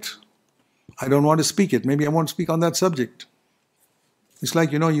correct, I don't want to speak it. Maybe I won't speak on that subject. It's like,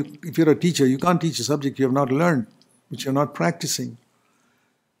 if you're a teacher, you can't teach a subject you have not learned, which you're not practicing.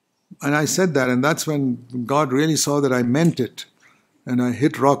 And I said that, and that's when God really saw that I meant it. And I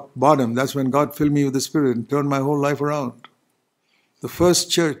hit rock bottom. That's when God filled me with the Spirit and turned my whole life around. The first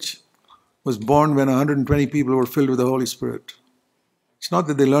church was born when 120 people were filled with the Holy Spirit. It's not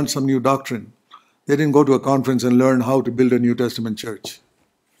that they learned some new doctrine. They didn't go to a conference and learn how to build a New Testament church.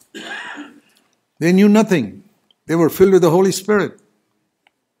 They knew nothing. They were filled with the Holy Spirit.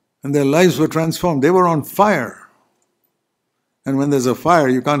 And their lives were transformed. They were on fire. And when there's a fire,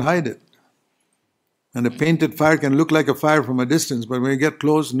 you can't hide it. And a painted fire can look like a fire from a distance, but when you get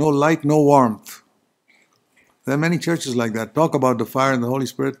close, no light, no warmth. There are many churches like that. Talk about the fire and the Holy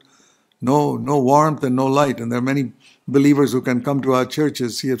Spirit. no warmth and no light. And there are many believers who can come to our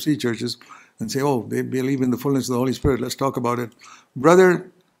churches, CFC churches, and say, oh, they believe in the fullness of the Holy Spirit. Let's talk about it.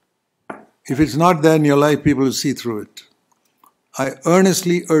 Brother, if it's not there in your life, people will see through it. I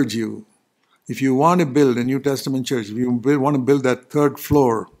earnestly urge you, if you want to build a New Testament church, if you want to build that third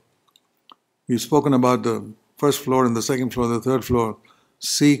floor, we've spoken about the first floor and the second floor, the third floor,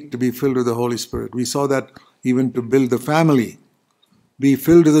 seek to be filled with the Holy Spirit. We saw that even to build the family. Be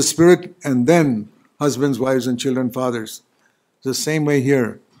filled with the Spirit, and then husbands, wives, and children, fathers. The same way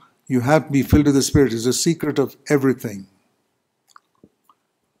here. You have to be filled with the Spirit. It's the secret of everything.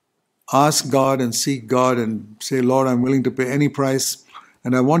 Ask God and seek God and say, Lord, I'm willing to pay any price,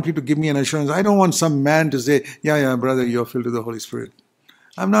 and I want you to give me an assurance. I don't want some man to say, yeah, brother, you're filled with the Holy Spirit.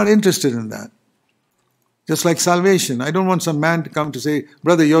 I'm not interested in that. Just like salvation. I don't want some man to come to say,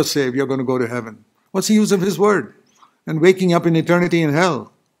 brother, you're saved, you're going to go to heaven. What's the use of his word? And waking up in eternity in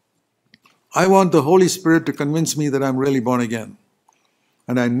hell. I want the Holy Spirit to convince me that I'm really born again.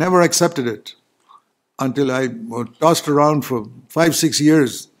 And I never accepted it until I was tossed around for 5-6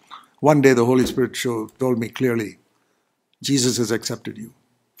 years. One day the Holy Spirit told me clearly, Jesus has accepted you.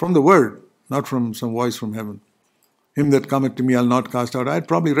 From the word, not from some voice from heaven. Him that cometh to me I'll not cast out. I'd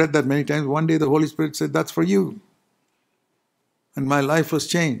probably read that many times. One day the Holy Spirit said, that's for you. And my life was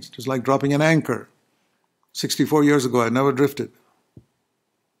changed. It was like dropping an anchor. 64 years ago, I never drifted.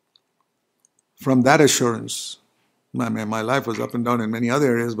 From that assurance, my life was up and down in many other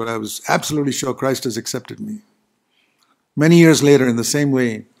areas, but I was absolutely sure Christ has accepted me. Many years later, in the same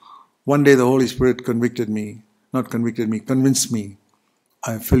way, one day the Holy Spirit convinced me,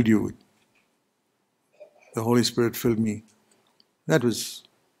 I filled you with. The Holy Spirit filled me. That was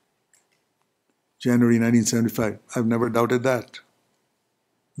January 1975. I've never doubted that.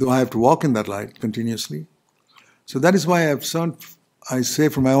 Though I have to walk in that light continuously. So that is why I say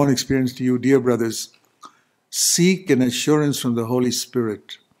from my own experience to you, dear brothers, seek an assurance from the Holy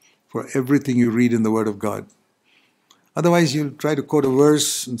Spirit for everything you read in the Word of God. Otherwise, you'll try to quote a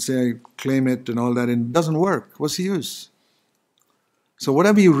verse and say, claim it and all that, and it doesn't work. What's the use? So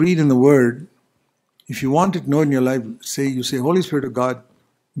whatever you read in the Word, if you want it known in your life, you say, Holy Spirit of God,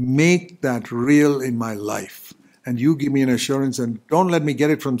 make that real in my life. And you give me an assurance, and don't let me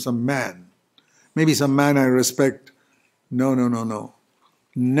get it from some man. Maybe some man I respect. No.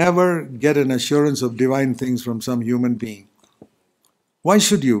 Never get an assurance of divine things from some human being. Why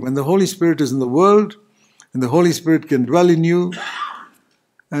should you? When the Holy Spirit is in the world, and the Holy Spirit can dwell in you.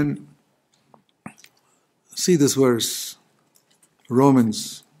 And see this verse,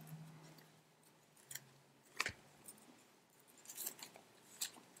 Romans.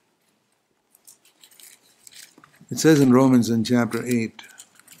 It says in Romans in chapter 8,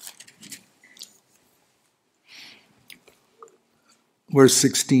 verse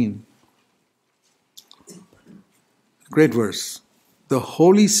 16. Great verse. The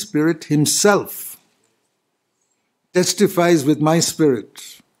Holy Spirit Himself testifies with my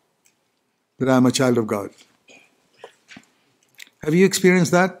spirit that I am a child of God. Have you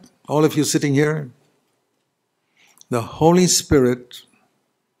experienced that? All of you sitting here? The Holy Spirit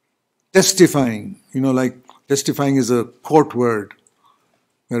testifying. Like testifying is a court word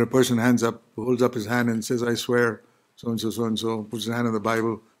where a person holds up his hand and says, I swear, so-and-so, puts his hand on the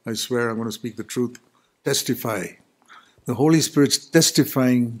Bible, I swear I'm going to speak the truth. Testify. The Holy Spirit's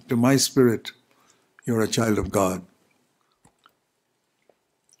testifying to my spirit, you're a child of God.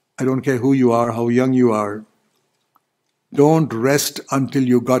 I don't care who you are, how young you are. Don't rest until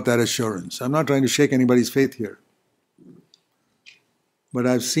you got that assurance. I'm not trying to shake anybody's faith here. But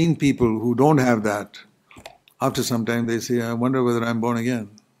I've seen people who don't have that. After some time they say, I wonder whether I'm born again.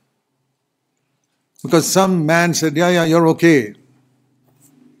 Because some man said, yeah, you're okay.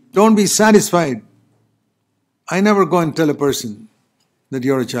 Don't be satisfied. I never go and tell a person that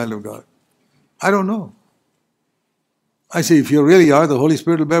you're a child of God. I don't know. I say, if you really are, the Holy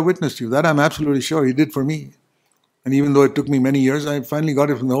Spirit will bear witness to you. That I'm absolutely sure He did for me. And even though it took me many years, I finally got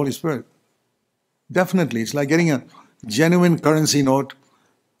it from the Holy Spirit. Definitely. It's like getting a genuine currency note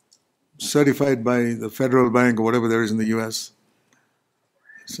certified by the Federal Bank or whatever there is in the US.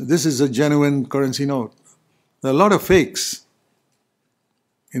 So this is a genuine currency note. There are a lot of fakes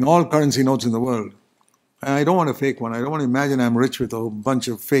in all currency notes in the world. And I don't want a fake one. I don't want to imagine I'm rich with a whole bunch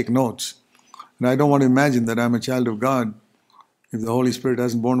of fake notes. And I don't want to imagine that I'm a child of God if the Holy Spirit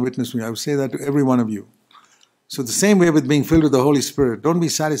hasn't borne witness to me. I would say that to every one of you. So the same way with being filled with the Holy Spirit. Don't be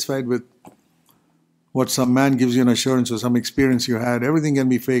satisfied with what some man gives you an assurance or some experience you had. Everything can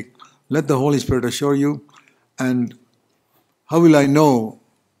be fake. Let the Holy Spirit assure you. And how will I know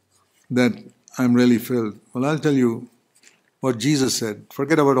that I'm really filled? Well, I'll tell you what Jesus said.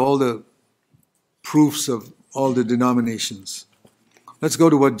 Forget about all the proofs of all the denominations. Let's go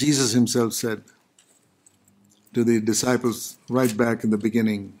to what Jesus himself said to the disciples right back in the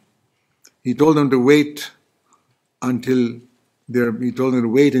beginning. He told them to wait he told them to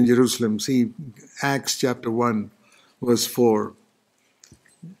wait in Jerusalem. See, Acts chapter 1, verse 4.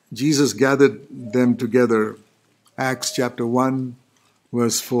 Jesus gathered them together. Acts chapter 1,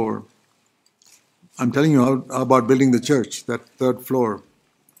 verse 4. I'm telling you how about building the church, that third floor.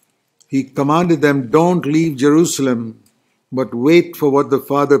 He commanded them, don't leave Jerusalem, but wait for what the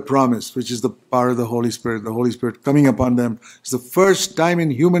Father promised, which is the power of the Holy Spirit. The Holy Spirit coming upon them. It's the first time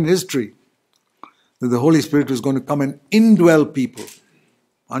in human history that the Holy Spirit was going to come and indwell people.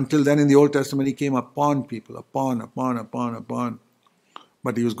 Until then in the Old Testament, he came upon people, upon.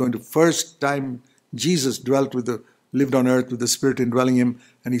 But he was going to, first time Jesus lived on earth with the Spirit indwelling him,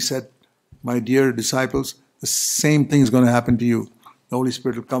 and he said, my dear disciples, the same thing is going to happen to you. The Holy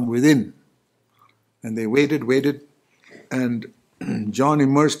Spirit will come within. And they waited, and John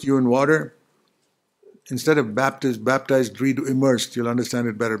immersed you in water. Instead of baptized, read immersed. You'll understand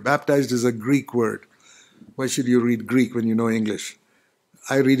it better. Baptized is a Greek word. Why should you read Greek when you know English?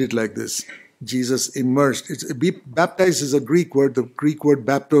 I read it like this. Jesus immersed. Baptized is a Greek word. The Greek word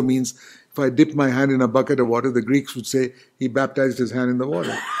bapto means if I dip my hand in a bucket of water, the Greeks would say he baptized his hand in the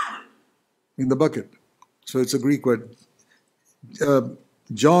water, in the bucket. So it's a Greek word.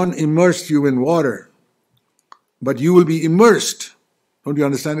 John immersed you in water, but you will be immersed. Don't you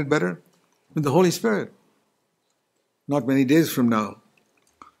understand it better? With the Holy Spirit. Not many days from now.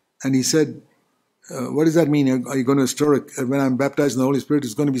 And he said, what does that mean? Are you going to store when I'm baptized in the Holy Spirit,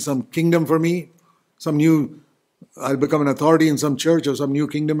 it's going to be some kingdom for me? I'll become an authority in some church or some new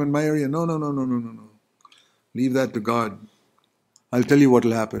kingdom in my area? No. Leave that to God. I'll tell you what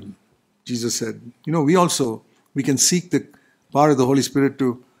will happen. Jesus said, we can seek the power of the Holy Spirit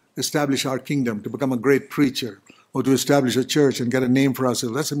to establish our kingdom, to become a great preacher, or to establish a church and get a name for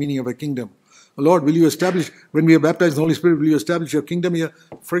ourselves. That's the meaning of a kingdom. Lord, will you establish, when we are baptized in the Holy Spirit, will you establish your kingdom here?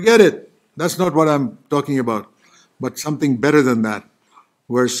 Forget it. That's not what I'm talking about. But something better than that.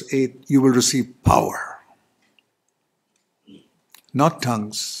 Verse 8, you will receive power. Not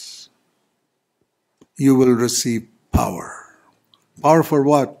tongues. You will receive power. Power for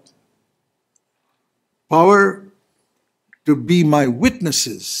what? Power to be my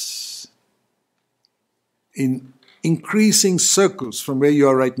witnesses in increasing circles from where you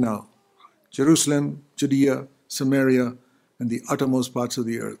are right now. Jerusalem, Judea, Samaria, and the uttermost parts of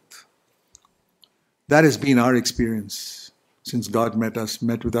the earth. That has been our experience since God met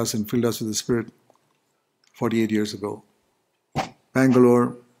with us and filled us with the Spirit 48 years ago.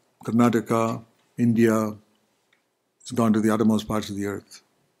 Bangalore, Karnataka, India, it's gone to the uttermost parts of the earth.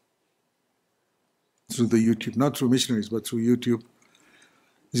 Through the YouTube, not through missionaries, but through YouTube.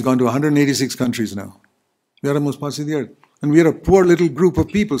 It's gone to 186 countries now. The uttermost parts of the earth. And we are a poor little group of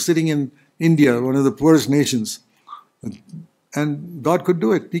people sitting in India, one of the poorest nations. And God could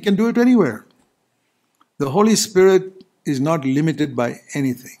do it. He can do it anywhere. The Holy Spirit is not limited by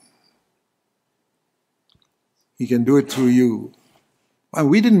anything. He can do it through you. And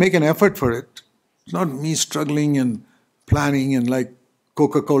we didn't make an effort for it. It's not me struggling and planning and like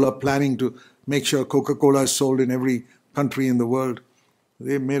Coca-Cola planning to make sure Coca-Cola is sold in every country in the world.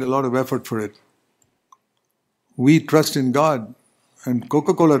 They made a lot of effort for it. We trust in God, and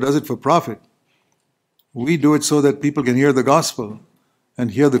Coca-Cola does it for profit. We do it so that people can hear the gospel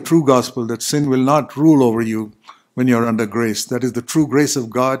and hear the true gospel, that sin will not rule over you when you're under grace. That is the true grace of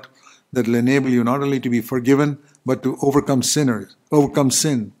God that will enable you not only to be forgiven, but to overcome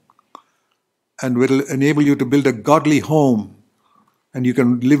sin, and will enable you to build a godly home, and you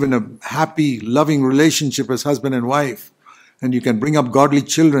can live in a happy, loving relationship as husband and wife, and you can bring up godly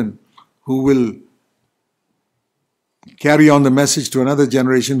children who will carry on the message to another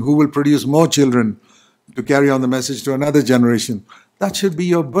generation, who will produce more children to carry on the message to another generation. That should be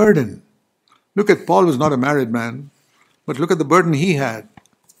your burden. Look at Paul was not a married man, but look at the burden he had.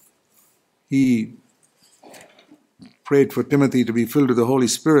 He prayed for Timothy to be filled with the Holy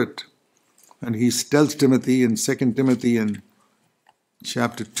Spirit, and he tells Timothy in 2 Timothy in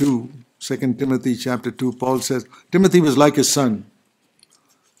chapter 2, 2 Timothy chapter 2, Paul says, Timothy was like his son.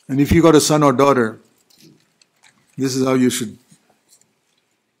 And if you got a son or daughter, this is what you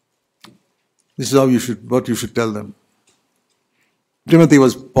should tell them. Timothy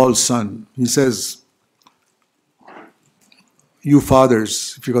was Paul's son. He says, you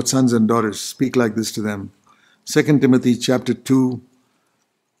fathers, if you got sons and daughters, speak like this to them. 2 Timothy chapter 2,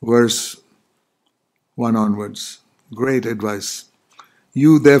 verse 1 onwards. Great advice.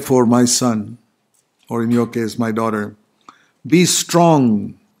 You therefore, my son, or in your case, my daughter, be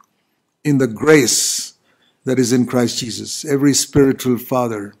strong in the grace that is in Christ Jesus. Every spiritual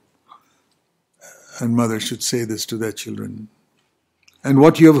father and mother should say this to their children. And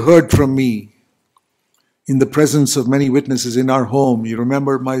what you have heard from me in the presence of many witnesses in our home. You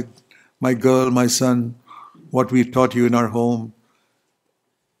remember my girl, my son, what we taught you in our home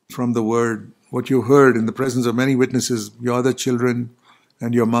from the word. What you heard in the presence of many witnesses, your other children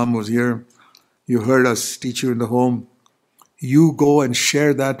and your mom was here. You heard us teach you in the home. You go and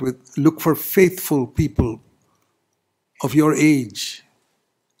share that look for faithful people of your age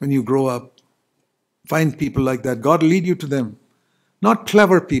when you grow up. Find people like that. God will lead you to them. Not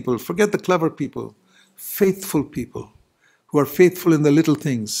clever people. Forget the clever people. Faithful people who are faithful in the little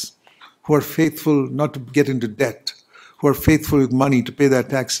things, who are faithful not to get into debt, who are faithful with money to pay their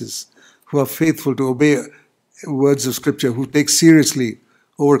taxes, who are faithful to obey words of Scripture, who take seriously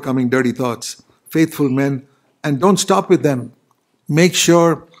overcoming dirty thoughts. Faithful men, and don't stop with them. Make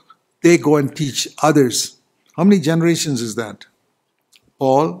sure they go and teach others. How many generations is that?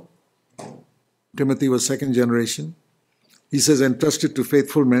 Paul, Timothy was second generation. He says, entrusted to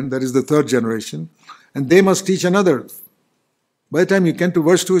faithful men, that is the third generation, and they must teach another. By the time you get to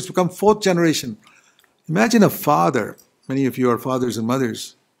verse 2, it's become fourth generation. Imagine a father. Many of you are fathers and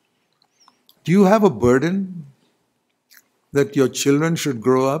mothers. Do you have a burden that your children should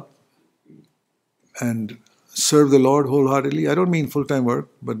grow up and serve the Lord wholeheartedly? I don't mean full-time work,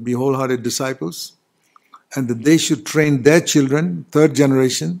 but be wholehearted disciples. And that they should train their children, third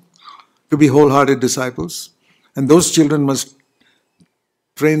generation, to be wholehearted disciples. And those children must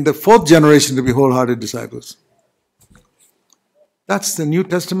train the fourth generation to be wholehearted disciples. That's the New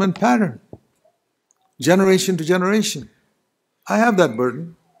Testament pattern. Generation to generation. I have that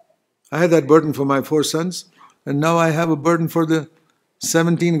burden. I had that burden for my 4 sons, and now I have a burden for the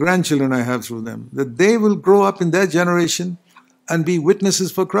 17 grandchildren I have through them, that they will grow up in their generation and be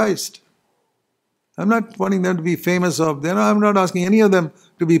witnesses for Christ. I'm not wanting them to be famous I'm not asking any of them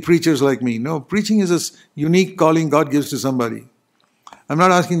to be preachers like me. No, preaching is a unique calling God gives to somebody. I'm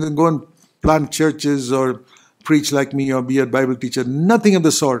not asking them to go and plant churches or preach like me or be a Bible teacher. Nothing of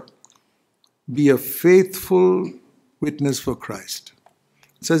the sort. Be a faithful witness for Christ.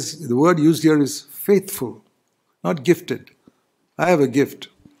 It says the word used here is faithful, not gifted. I have a gift.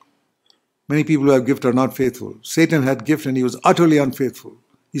 Many people who have gift are not faithful. Satan had gift and he was utterly unfaithful.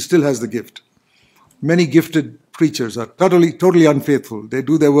 He still has the gift. Many gifted preachers are totally unfaithful. They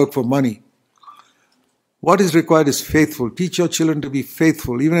do their work for money. What is required is faithful. Teach your children to be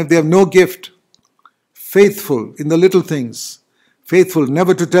faithful, even if they have no gift. Faithful in the little things. Faithful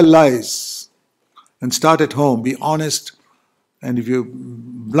never to tell lies. And start at home. Be honest. And if you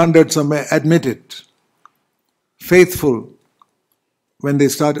blundered somewhere, admit it. Faithful when they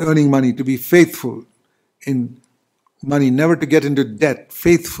start earning money, to be faithful in money, never to get into debt.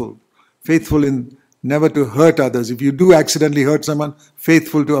 Faithful. Faithful in never to hurt others. If you do accidentally hurt someone,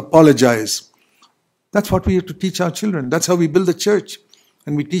 faithful to apologize. That's what we have to teach our children. That's how we build the church.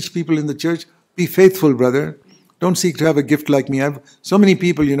 And we teach people in the church, be faithful, brother. Don't seek to have a gift like me. I have so many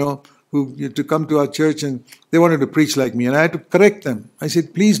people, who to come to our church and they wanted to preach like me. And I had to correct them. I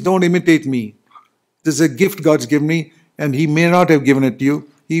said, please don't imitate me. This is a gift God's given me, and He may not have given it to you.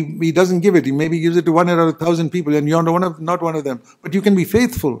 He doesn't give it. He maybe gives it to 1 out of 1,000 people, and you're not one of them. But you can be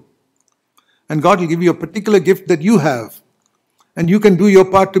faithful. And God will give you a particular gift that you have. And you can do your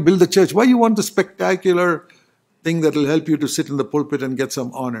part to build the church. Why you want the spectacular thing that will help you to sit in the pulpit and get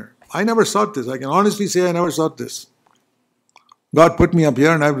some honor? I never sought this. I can honestly say I never sought this. God put me up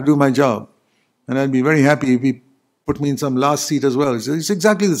here and I have to do my job. And I'd be very happy if He put me in some last seat as well. It's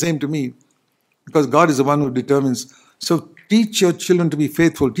exactly the same to me. Because God is the one who determines. So teach your children to be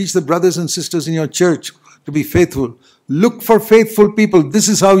faithful. Teach the brothers and sisters in your church to be faithful. Look for faithful people. This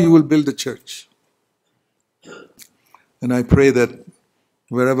is how you will build a church. And I pray that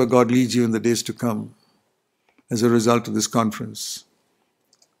wherever God leads you in the days to come, as a result of this conference,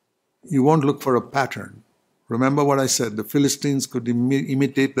 you won't look for a pattern. Remember what I said, the Philistines could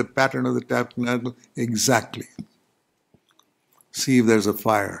imitate the pattern of the tabernacle exactly. See if there's a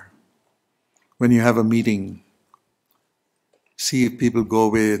fire. When you have a meeting, see if people go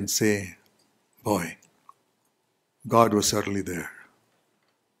away and say, boy, God was certainly there.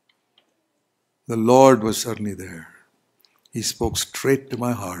 The Lord was certainly there. He spoke straight to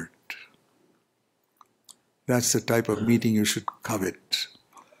my heart. That's the type of meeting you should covet.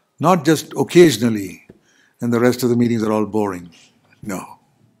 Not just occasionally, and the rest of the meetings are all boring. No.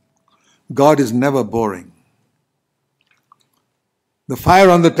 God is never boring. The fire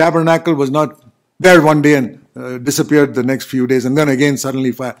on the tabernacle was not there one day and disappeared the next few days, and then again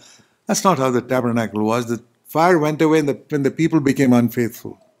suddenly fire. That's not how the tabernacle was. The fire went away when the people became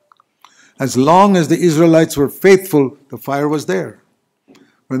unfaithful. As long as the Israelites were faithful, the fire was there.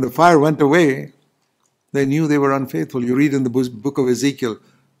 When the fire went away, they knew they were unfaithful. You read in the book of Ezekiel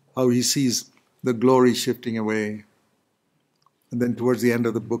how he sees the glory shifting away. And then towards the end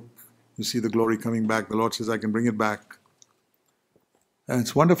of the book, you see the glory coming back. The Lord says, I can bring it back. And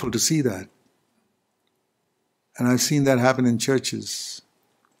it's wonderful to see that. And I've seen that happen in churches.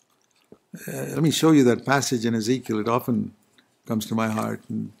 Let me show you that passage in Ezekiel. It often comes to my heart.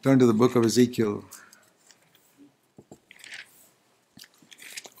 And turn to the book of Ezekiel.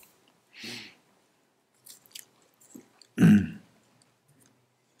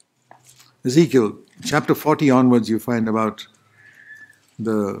 Ezekiel, chapter 40 onwards, you find about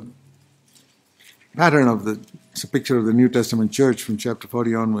the pattern of it's a picture of the New Testament church from chapter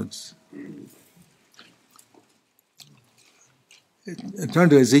 40 onwards. Turn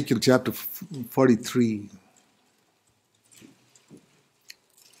to Ezekiel chapter 43.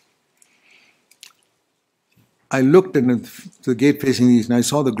 I looked at the gate facing east, and I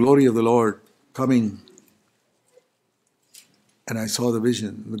saw the glory of the Lord coming. And I saw the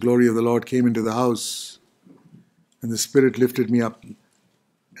vision. The glory of the Lord came into the house, and the Spirit lifted me up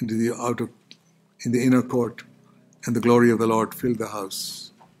into in the inner court, and the glory of the Lord filled the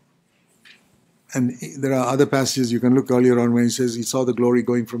house. And there are other passages you can look earlier on when he says he saw the glory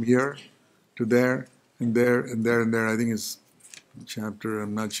going from here to there, and there, and there, and there. I think it's chapter,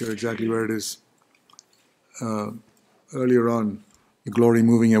 I'm not sure exactly where it is. Earlier on, the glory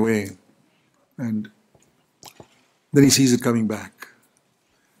moving away. And then he sees it coming back.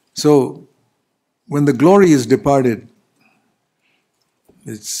 So, when the glory is departed,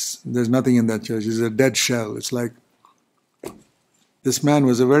 there's nothing in that church. It's a dead shell. It's like, this man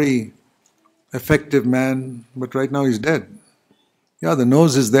was a very effective man, but right now he's dead. Yeah, the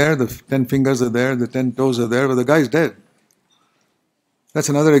nose is there, the 10 fingers are there, the 10 toes are there, but the guy's dead. That's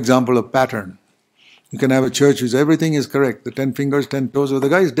another example of pattern. You can have a church whose everything is correct, the 10 fingers, 10 toes, but the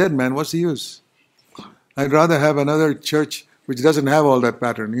guy's dead, man. What's the use? I'd rather have another church which doesn't have all that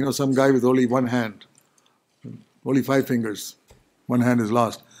pattern. You know, some guy with only one hand, only 5 fingers, one hand is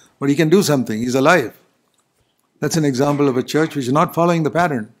lost. But he can do something, he's alive. That's an example of a church which is not following the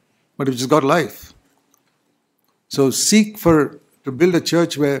pattern, but which has got life. So seek to build a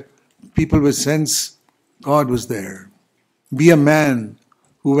church where people will sense God was there. Be a man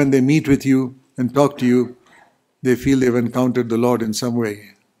who, when they meet with you and talk to you, they feel they've encountered the Lord in some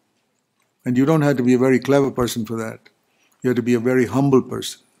way. And you don't have to be a very clever person for that. You have to be a very humble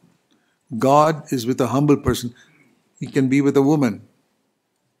person. God is with a humble person. He can be with a woman,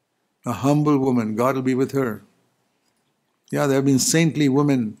 a humble woman. God will be with her. Yeah, there have been saintly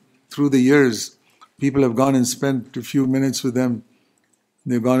women through the years. People have gone and spent a few minutes with them.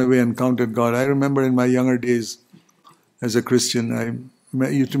 They've gone away and encountered God. I remember in my younger days as a Christian, I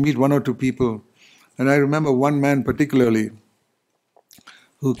used to meet 1 or 2 people. And I remember one man particularly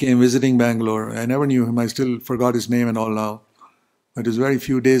who came visiting Bangalore. I never knew him. I still forgot his name and all now. But it was very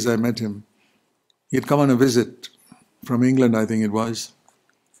few days I met him. He had come on a visit from England, I think it was.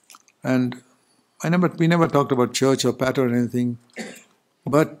 And we never talked about church or pattern or anything.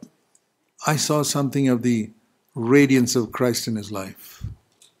 But I saw something of the radiance of Christ in his life.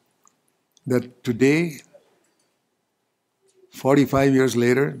 That today, 45 years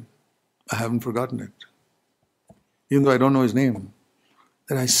later, I haven't forgotten it. Even though I don't know his name.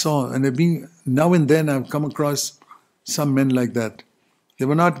 That I saw, and now and then I've come across some men like that. They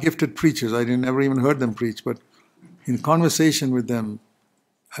were not gifted preachers. I never even heard them preach, but in conversation with them,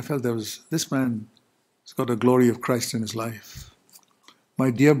 I felt this man has got the glory of Christ in his life.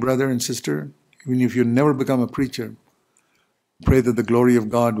 My dear brother and sister, even if you never become a preacher, pray that the glory of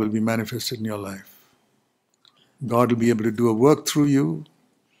God will be manifested in your life. God will be able to do a work through you.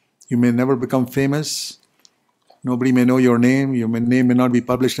 You may never become famous. Nobody may know your name. Your name may not be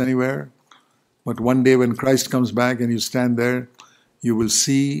published anywhere. But one day when Christ comes back and you stand there, you will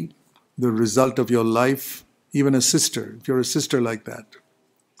see the result of your life. Even a sister, if you're a sister like that,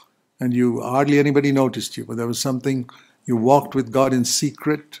 and hardly anybody noticed you, but there was something, you walked with God in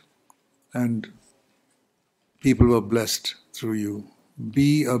secret, and people were blessed through you.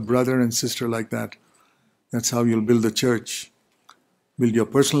 Be a brother and sister like that. That's how you'll build the church. Build your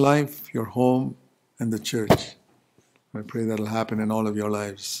personal life, your home, and the church. I pray that'll happen in all of your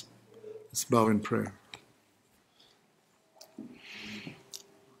lives. Let's bow in prayer.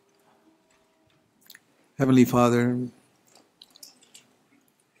 Heavenly Father,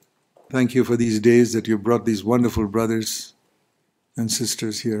 thank you for these days that you brought these wonderful brothers and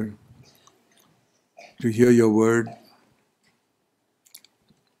sisters here to hear your word.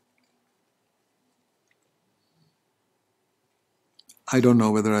 I don't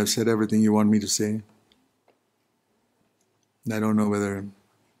know whether I've said everything you want me to say. I don't know whether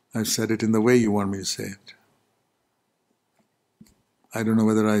I've said it in the way you want me to say it. I don't know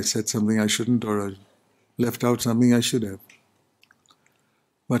whether I said something I shouldn't or I left out something I should have.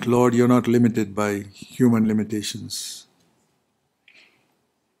 But Lord, you're not limited by human limitations.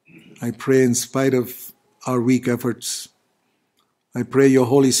 I pray in spite of our weak efforts, I pray your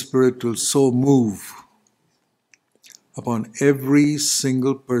Holy Spirit will so move upon every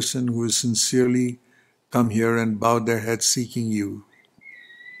single person who has sincerely come here and bowed their heads seeking you.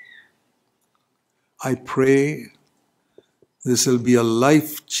 I pray this will be a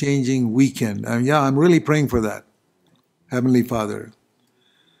life-changing weekend. I'm really praying for that, Heavenly Father,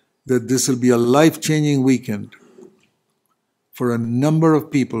 that this will be a life-changing weekend for a number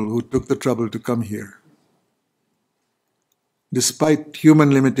of people who took the trouble to come here. Despite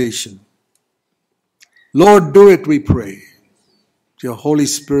human limitation. Lord, do it, we pray. Your Holy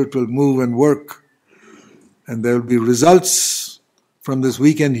Spirit will move and work, and there will be results from this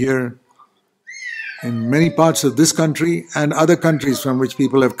weekend here in many parts of this country and other countries from which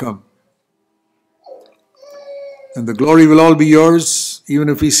people have come. And the glory will all be yours, even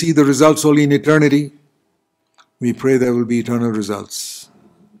if we see the results only in eternity. We pray there will be eternal results.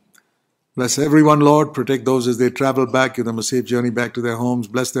 Bless everyone, Lord. Protect those as they travel back. Give them a safe journey back to their homes.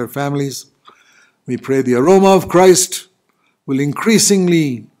 Bless their families. We pray the aroma of Christ will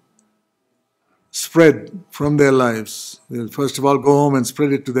increasingly spread from their lives. They'll first of all go home and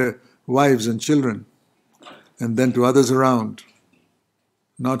spread it to their wives and children, and then to others around,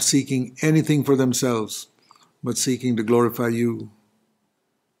 not seeking anything for themselves, but seeking to glorify you.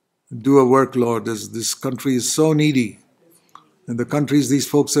 Do a work, Lord, as this country is so needy. And the countries these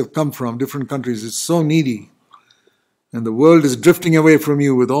folks have come from, different countries, it's so needy. And the world is drifting away from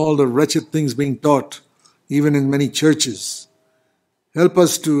you with all the wretched things being taught, even in many churches. Help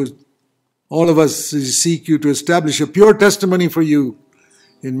us to, all of us, seek you to establish a pure testimony for you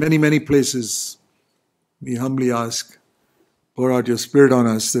in many, many places. We humbly ask, pour out your Spirit on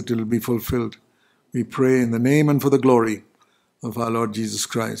us that it will be fulfilled. We pray in the name and for the glory of our Lord Jesus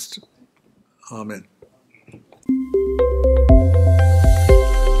Christ. Amen.